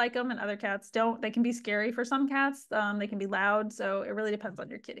cats seem to Okay. like them and other cats don't. They can be scary for some cats. They can be loud. So it really depends on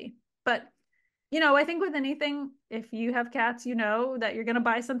your kitty. But I think with anything, if you have cats, you know that you're going to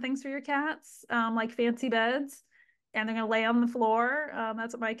buy some things for your cats, like fancy beds, and they're going to lay on the floor.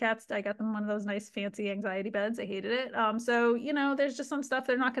 That's what my cats, I got them one of those nice fancy anxiety beds. I hated it. So, there's just some stuff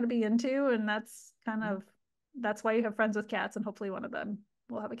they're not going to be into. And that's why you have friends with cats. And hopefully one of them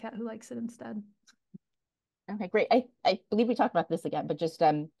will have a cat who likes it instead. Okay, great. I believe we talked about this again, but just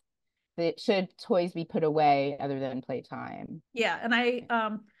should toys be put away other than playtime? Yeah. And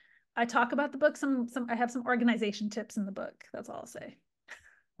I talk about the book. I have some organization tips in the book. That's all I'll say.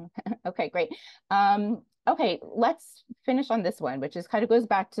 Okay, great. Okay, let's finish on this one, which is kind of goes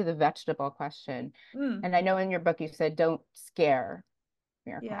back to the vegetable question. Mm, And I know in your book you said don't scare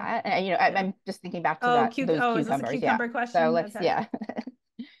your yeah. cat. And, Yeah. I'm just thinking back to those Is this a cucumbers. Yeah. cucumber So question? let's, Okay. yeah.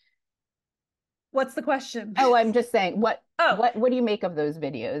 What's the question? Oh, I'm just saying, Oh, what do you make of those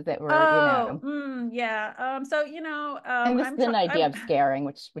videos that were, yeah. So and this is an idea of scaring,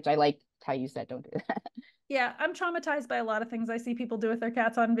 which I like how you said don't do that. yeah, I'm traumatized by a lot of things I see people do with their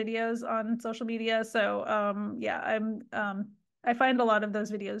cats on videos on social media. So yeah, I find a lot of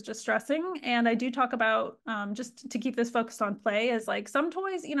those videos distressing. And I do talk about just to keep this focused on play is like some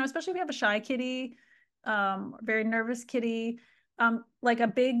toys, especially if you have a shy kitty, very nervous kitty, like a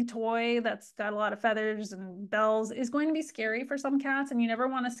big toy that's got a lot of feathers and bells is going to be scary for some cats, and you never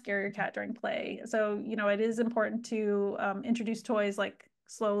want to scare your cat during play. So, it is important to introduce toys like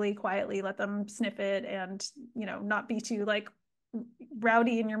slowly, quietly, let them sniff it and, not be too like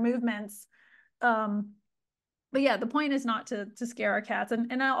rowdy in your movements. Um, but yeah, the point is not to scare our cats.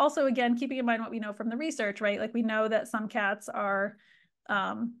 And also, again, keeping in mind what we know from the research, right? Like we know that some cats are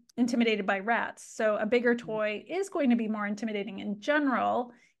intimidated by rats. So a bigger toy is going to be more intimidating in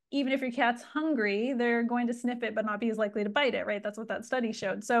general. Even if your cat's hungry, they're going to sniff it, but not be as likely to bite it, right? That's what that study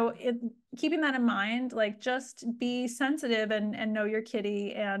showed. So keeping that in mind, like just be sensitive and know your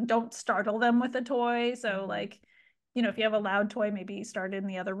kitty and don't startle them with a toy. So Mhm. like, if you have a loud toy, maybe start in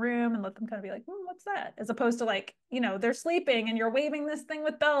the other room and let them kind of be like, what's that? As opposed to like, they're sleeping and you're waving this thing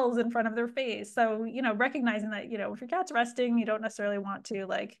with bells in front of their face. So, recognizing that, if your cat's resting, you don't necessarily want to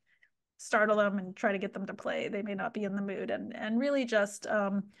like startle them and try to get them to play. They may not be in the mood, and really just,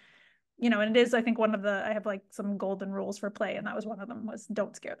 and it is, I think one of I have like some golden rules for play. And that was one of them was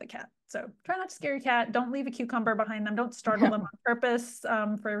don't scare the cat. So try not to scare your cat. Don't leave a cucumber behind them. Don't startle them on purpose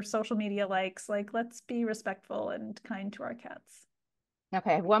for social media likes. Like, let's be respectful and kind to our cats.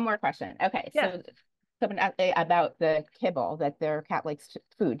 Okay, one more question. Okay, Yeah. so something about the kibble that their cat likes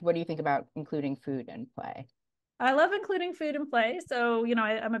food. What do you think about including food in play? I love including food and play. So,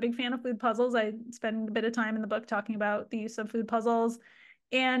 I'm a big fan of food puzzles. I spend a bit of time in the book talking about the use of food puzzles.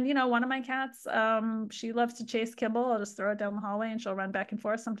 And, one of my cats, she loves to chase kibble. I'll just throw it down the hallway and she'll run back and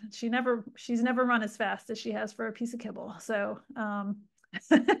forth. Sometimes she's never run as fast as she has for a piece of kibble. So,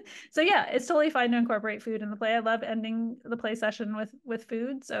 so yeah, it's totally fine to incorporate food in the play. I love ending the play session with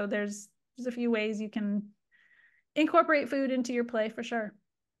food. So there's a few ways you can incorporate food into your play for sure,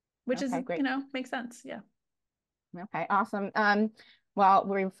 which is, Okay, great. makes sense. Yeah. Okay, awesome. Well,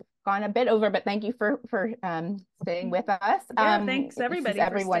 we've gone a bit over, but thank you for staying with us. Yeah, thanks Since everybody for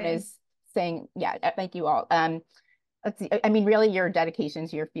everyone staying. is saying, yeah, thank you all. Let's see. I mean, really, your dedication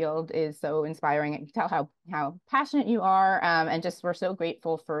to your field is so inspiring. You can tell how passionate you are, and just we're so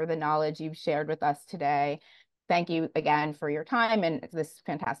grateful for the knowledge you've shared with us today. Thank you again for your time and this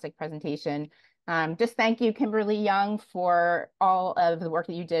fantastic presentation. Just thank you, Kimberly Young, for all of the work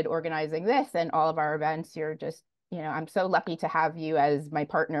that you did organizing this and all of our events. You're just, I'm so lucky to have you as my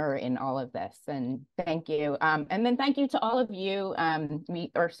partner in all of this. And thank you. And then thank you to all of you.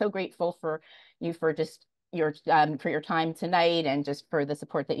 We are so grateful for you for just for your time tonight and just for the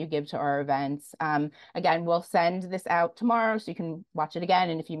support that you give to our events. Again, we'll send this out tomorrow so you can watch it again.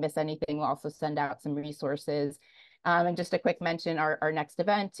 And if you miss anything, we'll also send out some resources. And just a quick mention, our next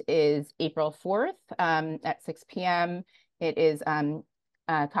event is April 4th at 6 p.m. It is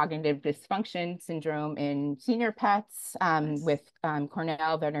cognitive dysfunction syndrome in senior pets Nice. with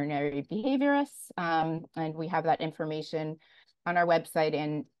Cornell veterinary behaviorists. And we have that information on our website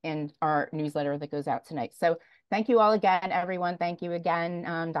and our newsletter that goes out tonight. So thank you all again, everyone. Thank you again,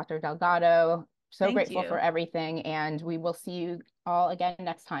 Dr. Delgado. So Thank grateful for you. everything. And we will see you all again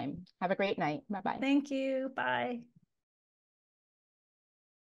next time. Have a great night. Bye-bye. Thank you. Bye.